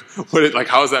here, right? Like,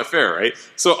 how is that fair, right?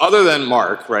 So other than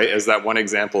Mark, right, as that one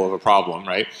example of a problem,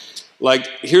 right? Like,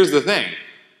 here's the thing.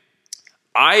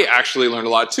 I actually learned a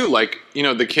lot too. Like,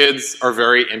 the kids are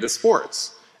very into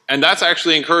sports, and that's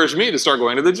actually encouraged me to start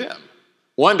going to the gym.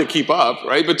 One, to keep up,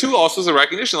 right? But two, also as a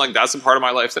recognition, like, that's a part of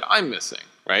my life that I'm missing,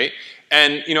 right?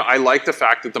 And, I like the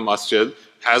fact that the masjid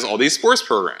has all these sports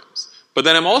programs. But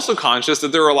then I'm also conscious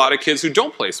that there are a lot of kids who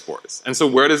don't play sports. And so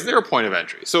where does their point of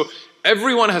entry? So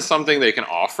everyone has something they can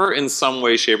offer in some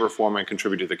way, shape, or form and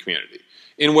contribute to the community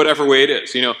in whatever way it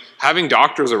is. Having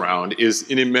doctors around is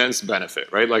an immense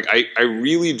benefit, right? Like, I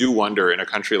really do wonder in a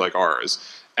country like ours,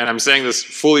 and I'm saying this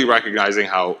fully recognizing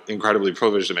how incredibly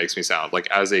privileged it makes me sound, like,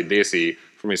 as a desi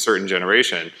from a certain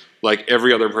generation, like,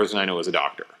 every other person I know is a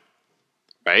doctor,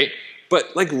 right?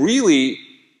 But like, really,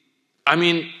 I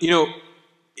mean,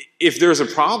 if there's a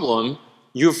problem,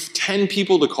 you have 10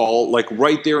 people to call, like,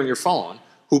 right there on your phone,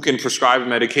 who can prescribe a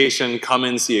medication, come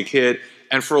in, see a kid.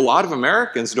 And for a lot of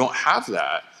Americans who don't have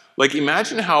that, like,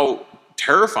 imagine how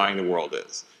terrifying the world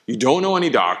is. You don't know any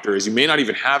doctors, you may not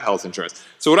even have health insurance.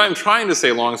 So what I'm trying to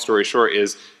say, long story short,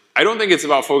 is I don't think it's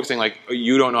about focusing, like,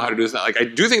 you don't know how to do this. Like, I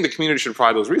do think the community should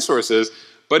provide those resources,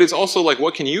 but it's also like,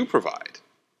 what can you provide?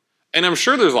 And I'm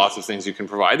sure there's lots of things you can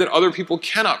provide that other people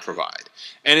cannot provide.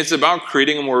 And it's about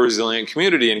creating a more resilient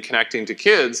community and connecting to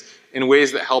kids in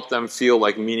ways that help them feel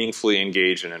like meaningfully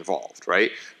engaged and involved,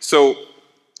 right? So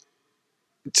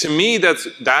to me,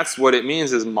 that's what it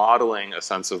means, is modeling a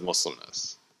sense of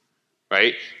Muslimness,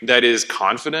 right? That is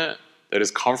confident, that is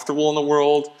comfortable in the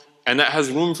world, and that has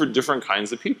room for different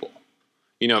kinds of people.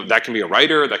 That can be a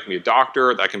writer, that can be a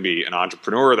doctor, that can be an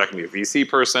entrepreneur, that can be a VC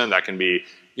person, that can be,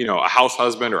 a house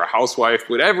husband or a housewife,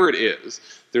 whatever it is,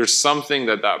 there's something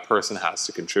that person has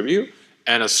to contribute.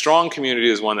 And a strong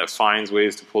community is one that finds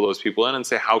ways to pull those people in and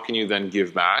say, how can you then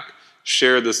give back,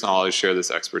 share this knowledge, share this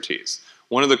expertise?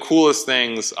 One of the coolest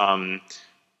things, and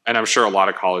I'm sure a lot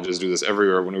of colleges do this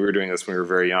everywhere, when we were doing this when we were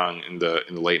very young in the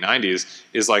late 90s,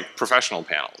 is like professional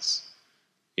panels,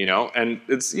 and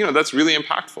it's, that's really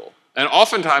impactful. And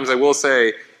oftentimes, I will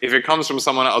say, if it comes from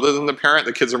someone other than the parent,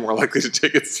 the kids are more likely to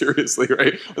take it seriously,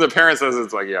 right? When the parent says,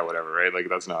 it's like, yeah, whatever, right? Like,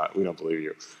 we don't believe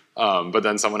you. But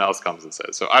then someone else comes and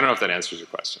says. So I don't know if that answers your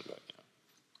question, but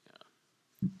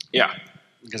yeah.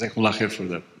 Jazakumullah khair for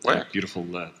the beautiful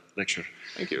lecture.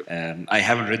 Thank you. I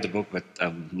haven't read the book, but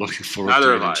I'm looking forward Neither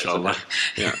to it, have I. inshallah.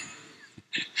 Yeah.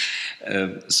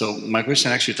 So my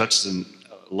question actually touches on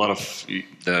a lot of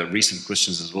the recent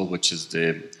questions as well, which is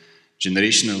the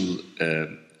generational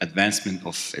advancement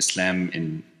of Islam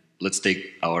in, let's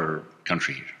take our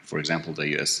country here, for example, the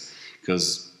US.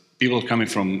 Because people coming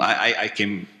from, I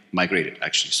came migrated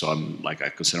actually, so I'm like, I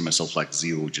consider myself like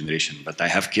zero generation, but I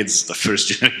have kids, the first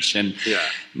generation. Yeah.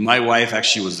 My wife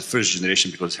actually was the first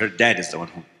generation because her dad is the one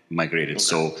who migrated.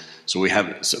 Okay. So we have,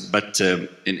 but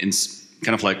in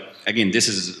kind of like, again, this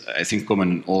is, I think,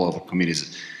 common in all of our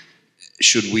communities.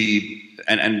 Should we,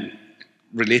 and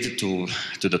related to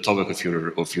the topic of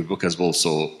your book as well,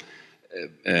 so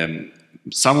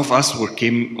some of us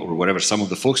came, or whatever, some of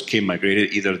the folks came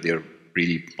migrated, either they're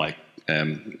really like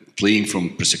fleeing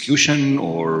from persecution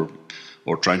or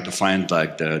trying to find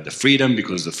like the freedom,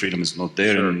 because the freedom is not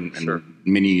there in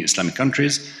many Islamic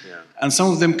countries. Yeah. And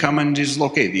some of them come and just,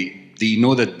 okay, they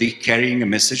know that they're carrying a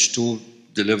message to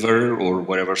deliver or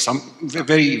whatever, some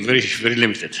very, very, very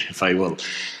limited, if I will.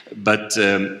 But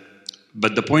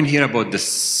the point here about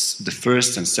this, the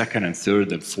first and second and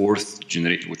third and fourth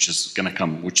generation, which is going to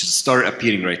come, which is start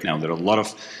appearing right now, there are a lot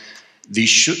of, these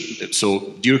should, so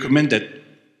do you recommend that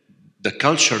the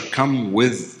culture come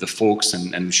with the folks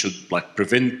and we should like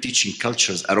prevent teaching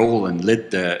cultures at all and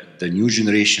let the new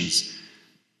generations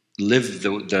live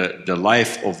the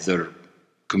life of their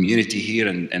community here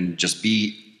and just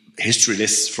be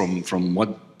historyless from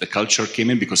what the culture came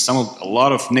in? Because a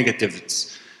lot of negative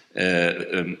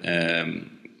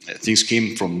things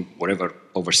came from whatever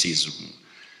overseas.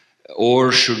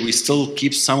 Or should we still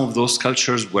keep some of those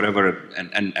cultures, whatever,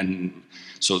 and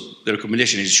so the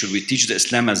recommendation is, should we teach the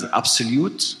Islam as an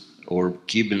absolute, or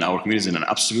keep in our communities in an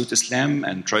absolute Islam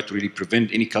and try to really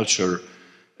prevent any cultural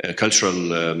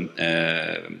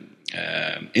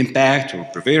impact or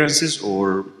preferences,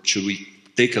 or should we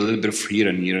take a little bit of here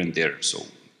and there? So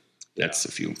that's,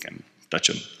 if you can touch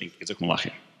on. Thank you.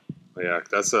 Yeah,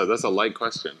 that's a light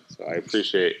question. So I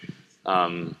appreciate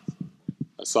a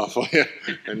softball,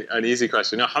 an easy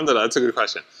question. No, alhamdulillah, that's a good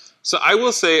question. So I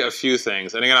will say a few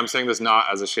things, and again, I'm saying this not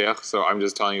as a sheikh, so I'm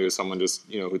just telling you as someone just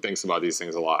who thinks about these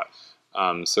things a lot.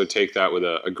 So take that with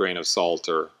a grain of salt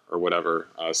or whatever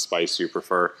spice you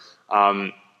prefer.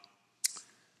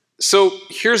 So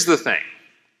here's the thing: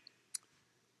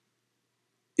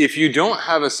 if you don't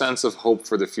have a sense of hope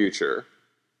for the future,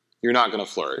 you're not going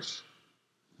to flourish.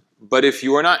 But if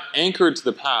you are not anchored to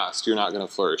the past, you're not going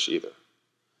to flourish either.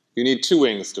 You need two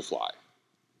wings to fly.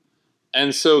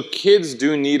 And so kids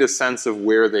do need a sense of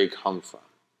where they come from.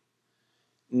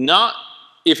 Not,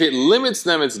 if it limits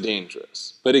them, it's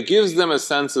dangerous. But it gives them a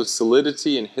sense of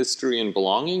solidity and history and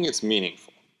belonging, it's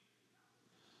meaningful.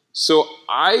 So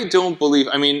I don't believe,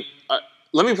 let me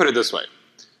put it this way.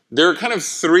 There are kind of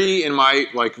three in my,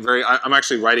 I'm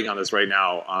actually writing on this right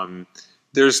now.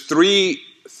 There's three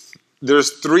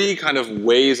kind of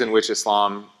ways in which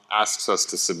Islam asks us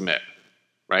to submit,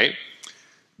 right?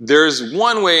 There's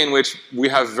one way in which we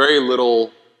have very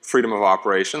little freedom of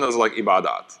operation. Those are like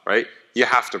ibadat, right? You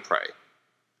have to pray,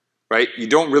 right? You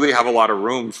don't really have a lot of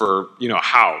room for,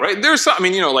 how, right? There's some,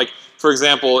 like, for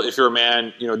example, if you're a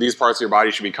man, these parts of your body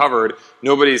should be covered.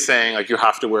 Nobody's saying, like, you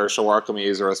have to wear a shalwar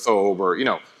kameez or a thobe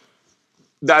or,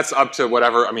 that's up to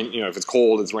whatever. If it's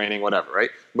cold, it's raining, whatever, right?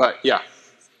 But, yeah.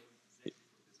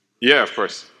 Yeah, of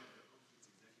course.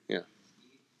 Yeah.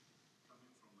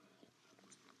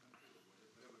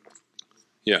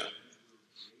 Yeah.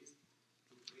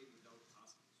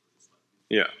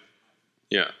 Yeah.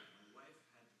 Yeah.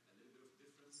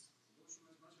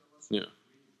 Yeah.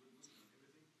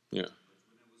 Yeah.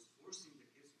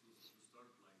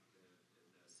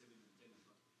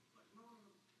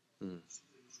 Mm.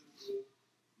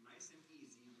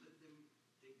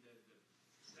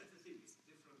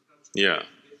 Yeah.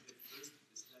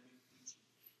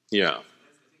 Yeah.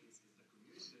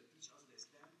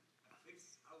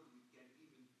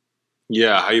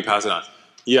 Yeah, how you pass it on.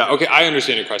 Yeah, okay, I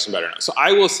understand your question better now. So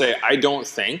I will say, I don't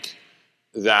think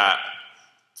that,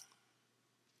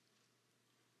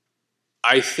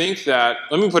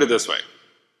 let me put it this way.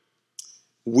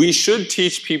 We should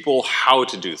teach people how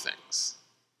to do things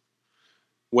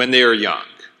when they are young,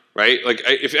 right? Like,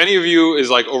 if any of you is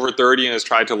like over 30 and has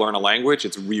tried to learn a language,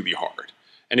 it's really hard.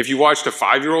 And if you watched a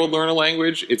 5-year-old learn a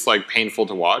language, it's like painful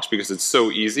to watch because it's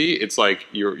so easy. It's like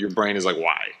your brain is like,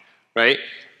 why, right?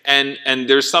 And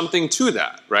there's something to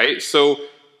that, right? So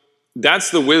that's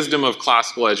the wisdom of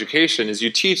classical education, is you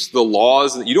teach the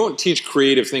laws. You don't teach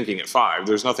creative thinking at 5.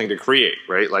 There's nothing to create,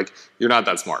 right? Like, you're not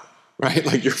that smart, right?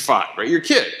 Like, you're 5, right? You're a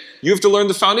kid. You have to learn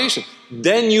the foundation.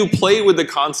 then you play with the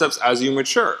concepts as you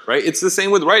mature, right? It's the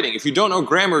same with writing. If you don't know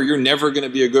grammar, you're never going to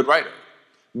be a good writer.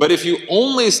 But if you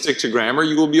only stick to grammar,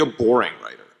 you will be a boring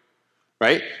writer,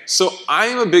 right? So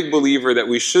I'm a big believer that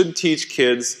we should teach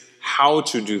kids how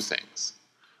to do things.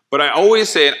 But I always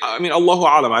say, I mean, Allahu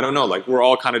Alam, I don't know, like we're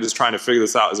all kind of just trying to figure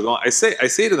this out as well. I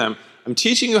say to them, I'm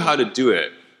teaching you how to do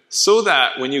it so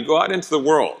that when you go out into the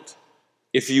world,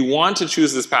 if you want to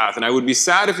choose this path, and I would be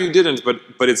sad if you didn't,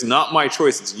 but it's not my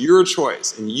choice, it's your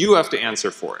choice, and you have to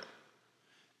answer for it,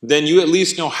 then you at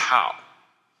least know how.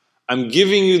 I'm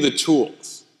giving you the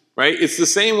tools, right? It's the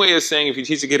same way as saying if you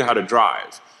teach a kid how to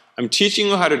drive, I'm teaching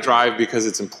you how to drive because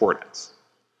it's important.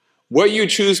 What you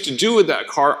choose to do with that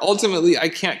car, ultimately, I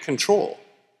can't control,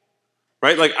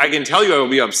 right? Like, I can tell you I will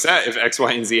be upset if X,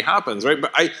 Y, and Z happens, right?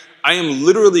 But I am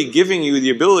literally giving you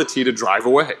the ability to drive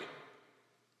away,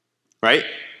 right?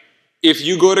 If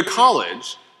you go to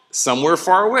college somewhere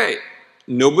far away,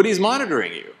 nobody's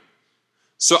monitoring you.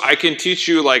 So I can teach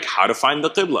you, like, how to find the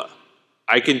Qibla.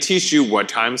 I can teach you what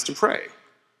times to pray.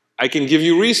 I can give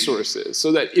you resources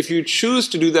so that if you choose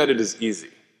to do that, it is easy.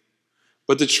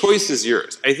 But the choice is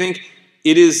yours. I think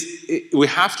we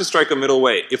have to strike a middle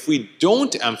way. If we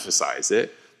don't emphasize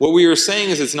it, what we are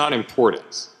saying is it's not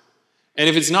important. And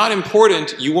if it's not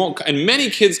important, you won't, and many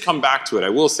kids come back to it, I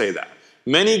will say that.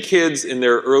 Many kids in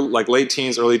their late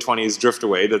teens, early 20s drift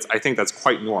away. I think that's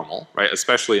quite normal, right?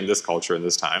 Especially in this culture, in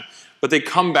this time. But they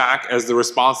come back as the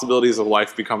responsibilities of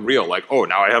life become real. Like, oh,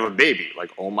 now I have a baby.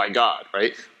 Like, oh my God,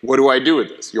 right? What do I do with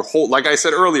this? Your whole, like I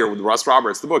said earlier with Russ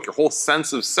Roberts, the book, your whole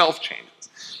sense of self changes.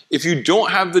 If you don't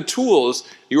have the tools,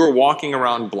 you are walking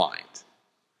around blind,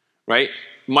 right?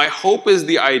 My hope is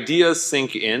the ideas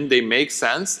sink in, they make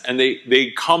sense, and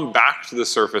they come back to the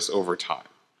surface over time.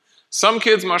 Some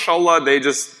kids, mashallah,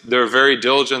 they're very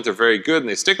diligent, they're very good, and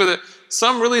they stick with it.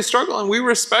 Some really struggle, and we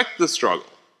respect the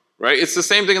struggle, right? It's the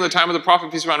same thing in the time of the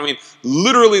Prophet, peace be upon him. I mean,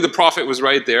 literally the Prophet was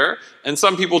right there, and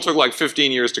some people took like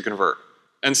 15 years to convert.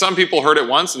 And some people heard it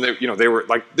once, and they were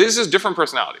like, this is different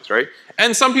personalities, right?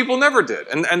 And some people never did.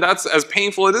 And that's, as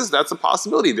painful it is, that's a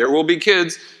possibility. There will be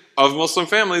kids of Muslim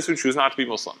families who choose not to be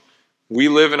Muslim. We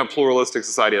live in a pluralistic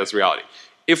society, that's reality.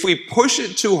 If we push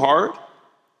it too hard,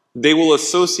 they will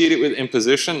associate it with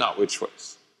imposition, not with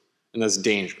choice. And that's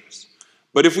dangerous.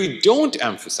 But if we don't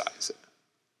emphasize it,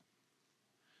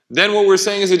 then what we're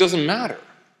saying is it doesn't matter.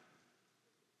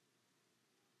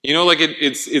 You know, like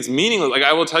it's meaningless. Like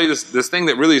I will tell you this thing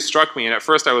that really struck me, and at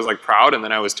first I was like proud, and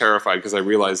then I was terrified because I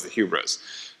realized the hubris.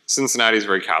 Cincinnati is a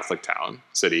very Catholic town,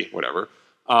 city, whatever.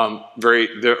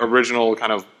 The original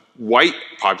kind of white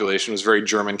population was very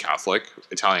German Catholic,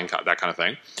 Italian, that kind of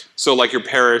thing. So like your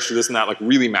parish, this and that, like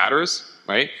really matters,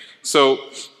 right? So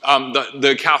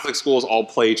the Catholic schools all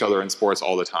play each other in sports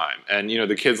all the time, and you know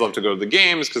the kids love to go to the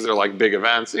games because they're like big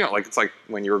events. You know, like it's like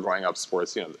when you were growing up,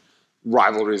 sports, you know.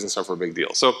 Rivalries and stuff were a big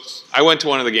deal. So I went to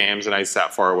one of the games and I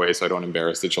sat far away so I don't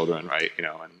embarrass the children, right? You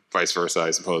know, and vice versa,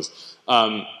 I suppose.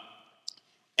 And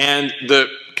the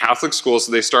Catholic schools,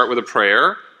 so they start with a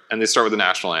prayer and they start with the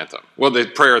national anthem. Well, the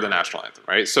prayer or the national anthem,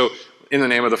 right? So in the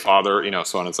name of the Father, you know,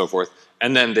 so on and so forth.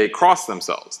 And then they cross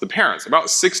themselves. The parents, about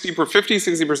 50,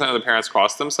 60% of the parents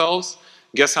crossed themselves.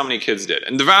 Guess how many kids did?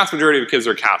 And the vast majority of kids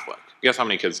are Catholic. Guess how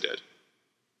many kids did?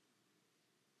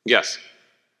 Guess.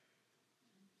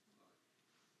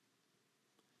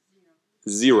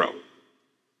 0.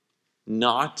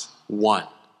 Not one.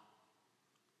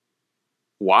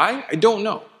 Why? I don't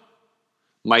know.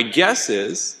 My guess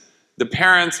is the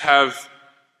parents have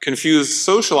confused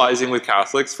socializing with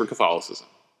Catholics for Catholicism.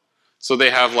 So they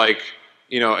have like,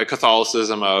 you know, a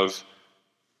Catholicism of,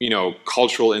 you know,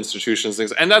 cultural institutions,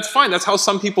 things, and that's fine. That's how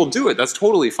some people do it. That's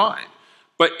totally fine.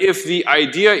 But if the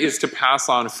idea is to pass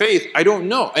on faith, I don't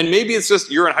know. And maybe it's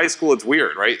just you're in high school, it's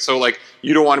weird, right? So like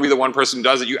you don't want to be the one person who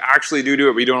does it. You actually do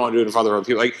it, but you don't want to do it in front of other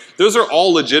people. Like those are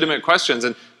all legitimate questions.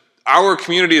 And our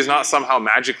community is not somehow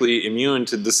magically immune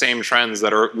to the same trends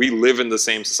we live in the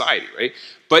same society, right?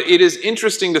 But it is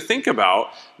interesting to think about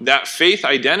that faith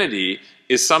identity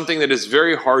is something that is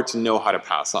very hard to know how to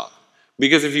pass on.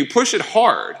 Because if you push it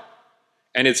hard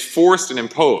and it's forced and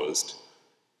imposed,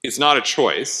 it's not a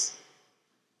choice.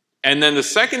 And then the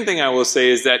second thing I will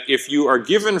say is that if you are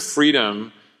given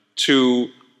freedom to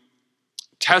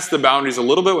test the boundaries a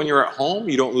little bit when you're at home,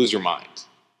 you don't lose your mind.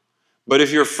 But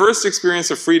if your first experience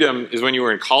of freedom is when you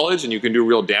were in college and you can do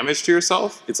real damage to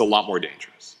yourself, it's a lot more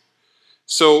dangerous.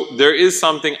 So there is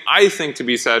something, I think, to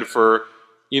be said for,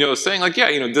 you know, saying like, yeah,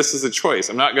 you know, this is a choice.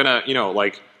 I'm not gonna, you know,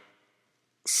 like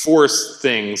force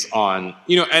things on,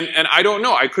 you know, and I don't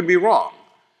know, I could be wrong.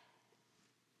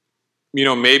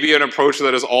 maybe an approach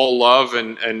that is all love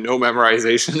and no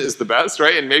memorization is the best,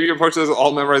 right? And maybe an approach that is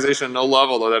all memorization and no love,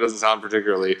 although that doesn't sound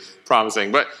particularly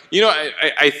promising. But,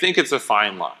 I think it's a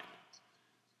fine line.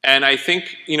 And I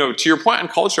think, to your point on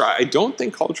culture, I don't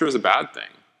think culture is a bad thing.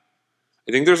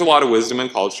 I think there's a lot of wisdom in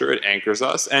culture. It anchors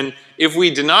us. And if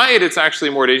we deny it, it's actually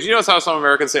more dangerous. You notice how some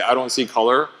Americans say, I don't see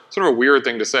color? Sort of a weird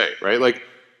thing to say, right? Like,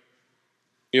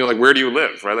 where do you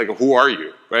live, right? Like, who are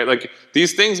you, right? Like,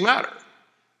 these things matter.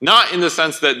 Not in the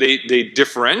sense that they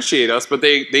differentiate us, but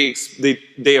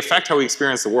they affect how we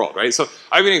experience the world, right? So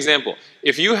I have an example.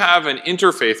 If you have an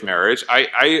interfaith marriage,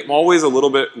 I'm always a little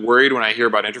bit worried when I hear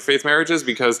about interfaith marriages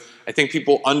because I think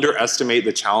people underestimate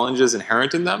the challenges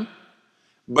inherent in them.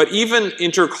 But even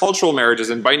intercultural marriages,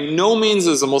 and by no means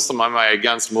as a Muslim am I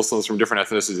against Muslims from different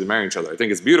ethnicities marrying each other. I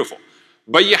think it's beautiful.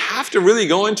 But you have to really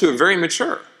go into it very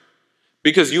mature.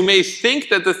 Because you may think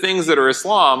that the things that are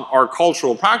Islam are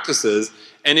cultural practices,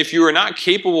 and if you are not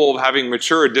capable of having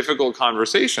mature, difficult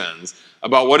conversations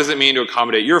about what does it mean to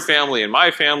accommodate your family and my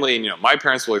family, and my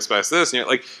parents will expect this,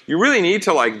 and you really need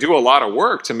to do a lot of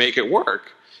work to make it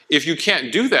work. If you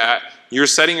can't do that, you're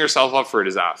setting yourself up for a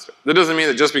disaster. That doesn't mean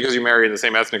that just because you marry in the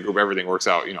same ethnic group, everything works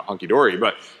out, hunky-dory.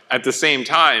 But at the same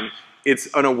time, it's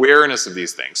an awareness of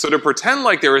these things. So to pretend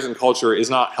like there isn't culture is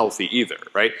not healthy either,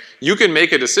 right? You can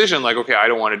make a decision like, okay, I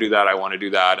don't want to do that, I want to do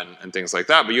that, and things like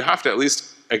that. But you have to at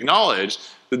least acknowledge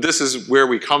that this is where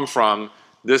we come from,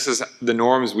 this is the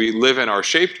norms we live in are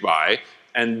shaped by,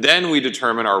 and then we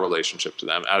determine our relationship to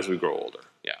them as we grow older.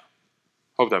 Yeah.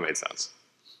 Hope that made sense.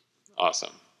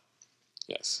 Awesome.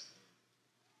 Yes.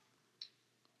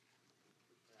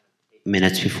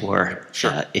 Minutes before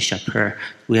Isha prayer.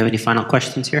 Do we have any final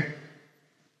questions here?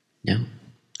 No?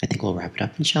 I think we'll wrap it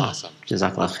up, inshallah. Awesome.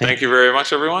 Jazakallah khair. Thank you very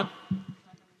much, everyone.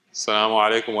 Assalamu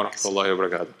alaikum wa rahmatullahi wa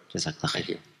barakatuh. Jazakallah khair. Thank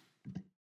you.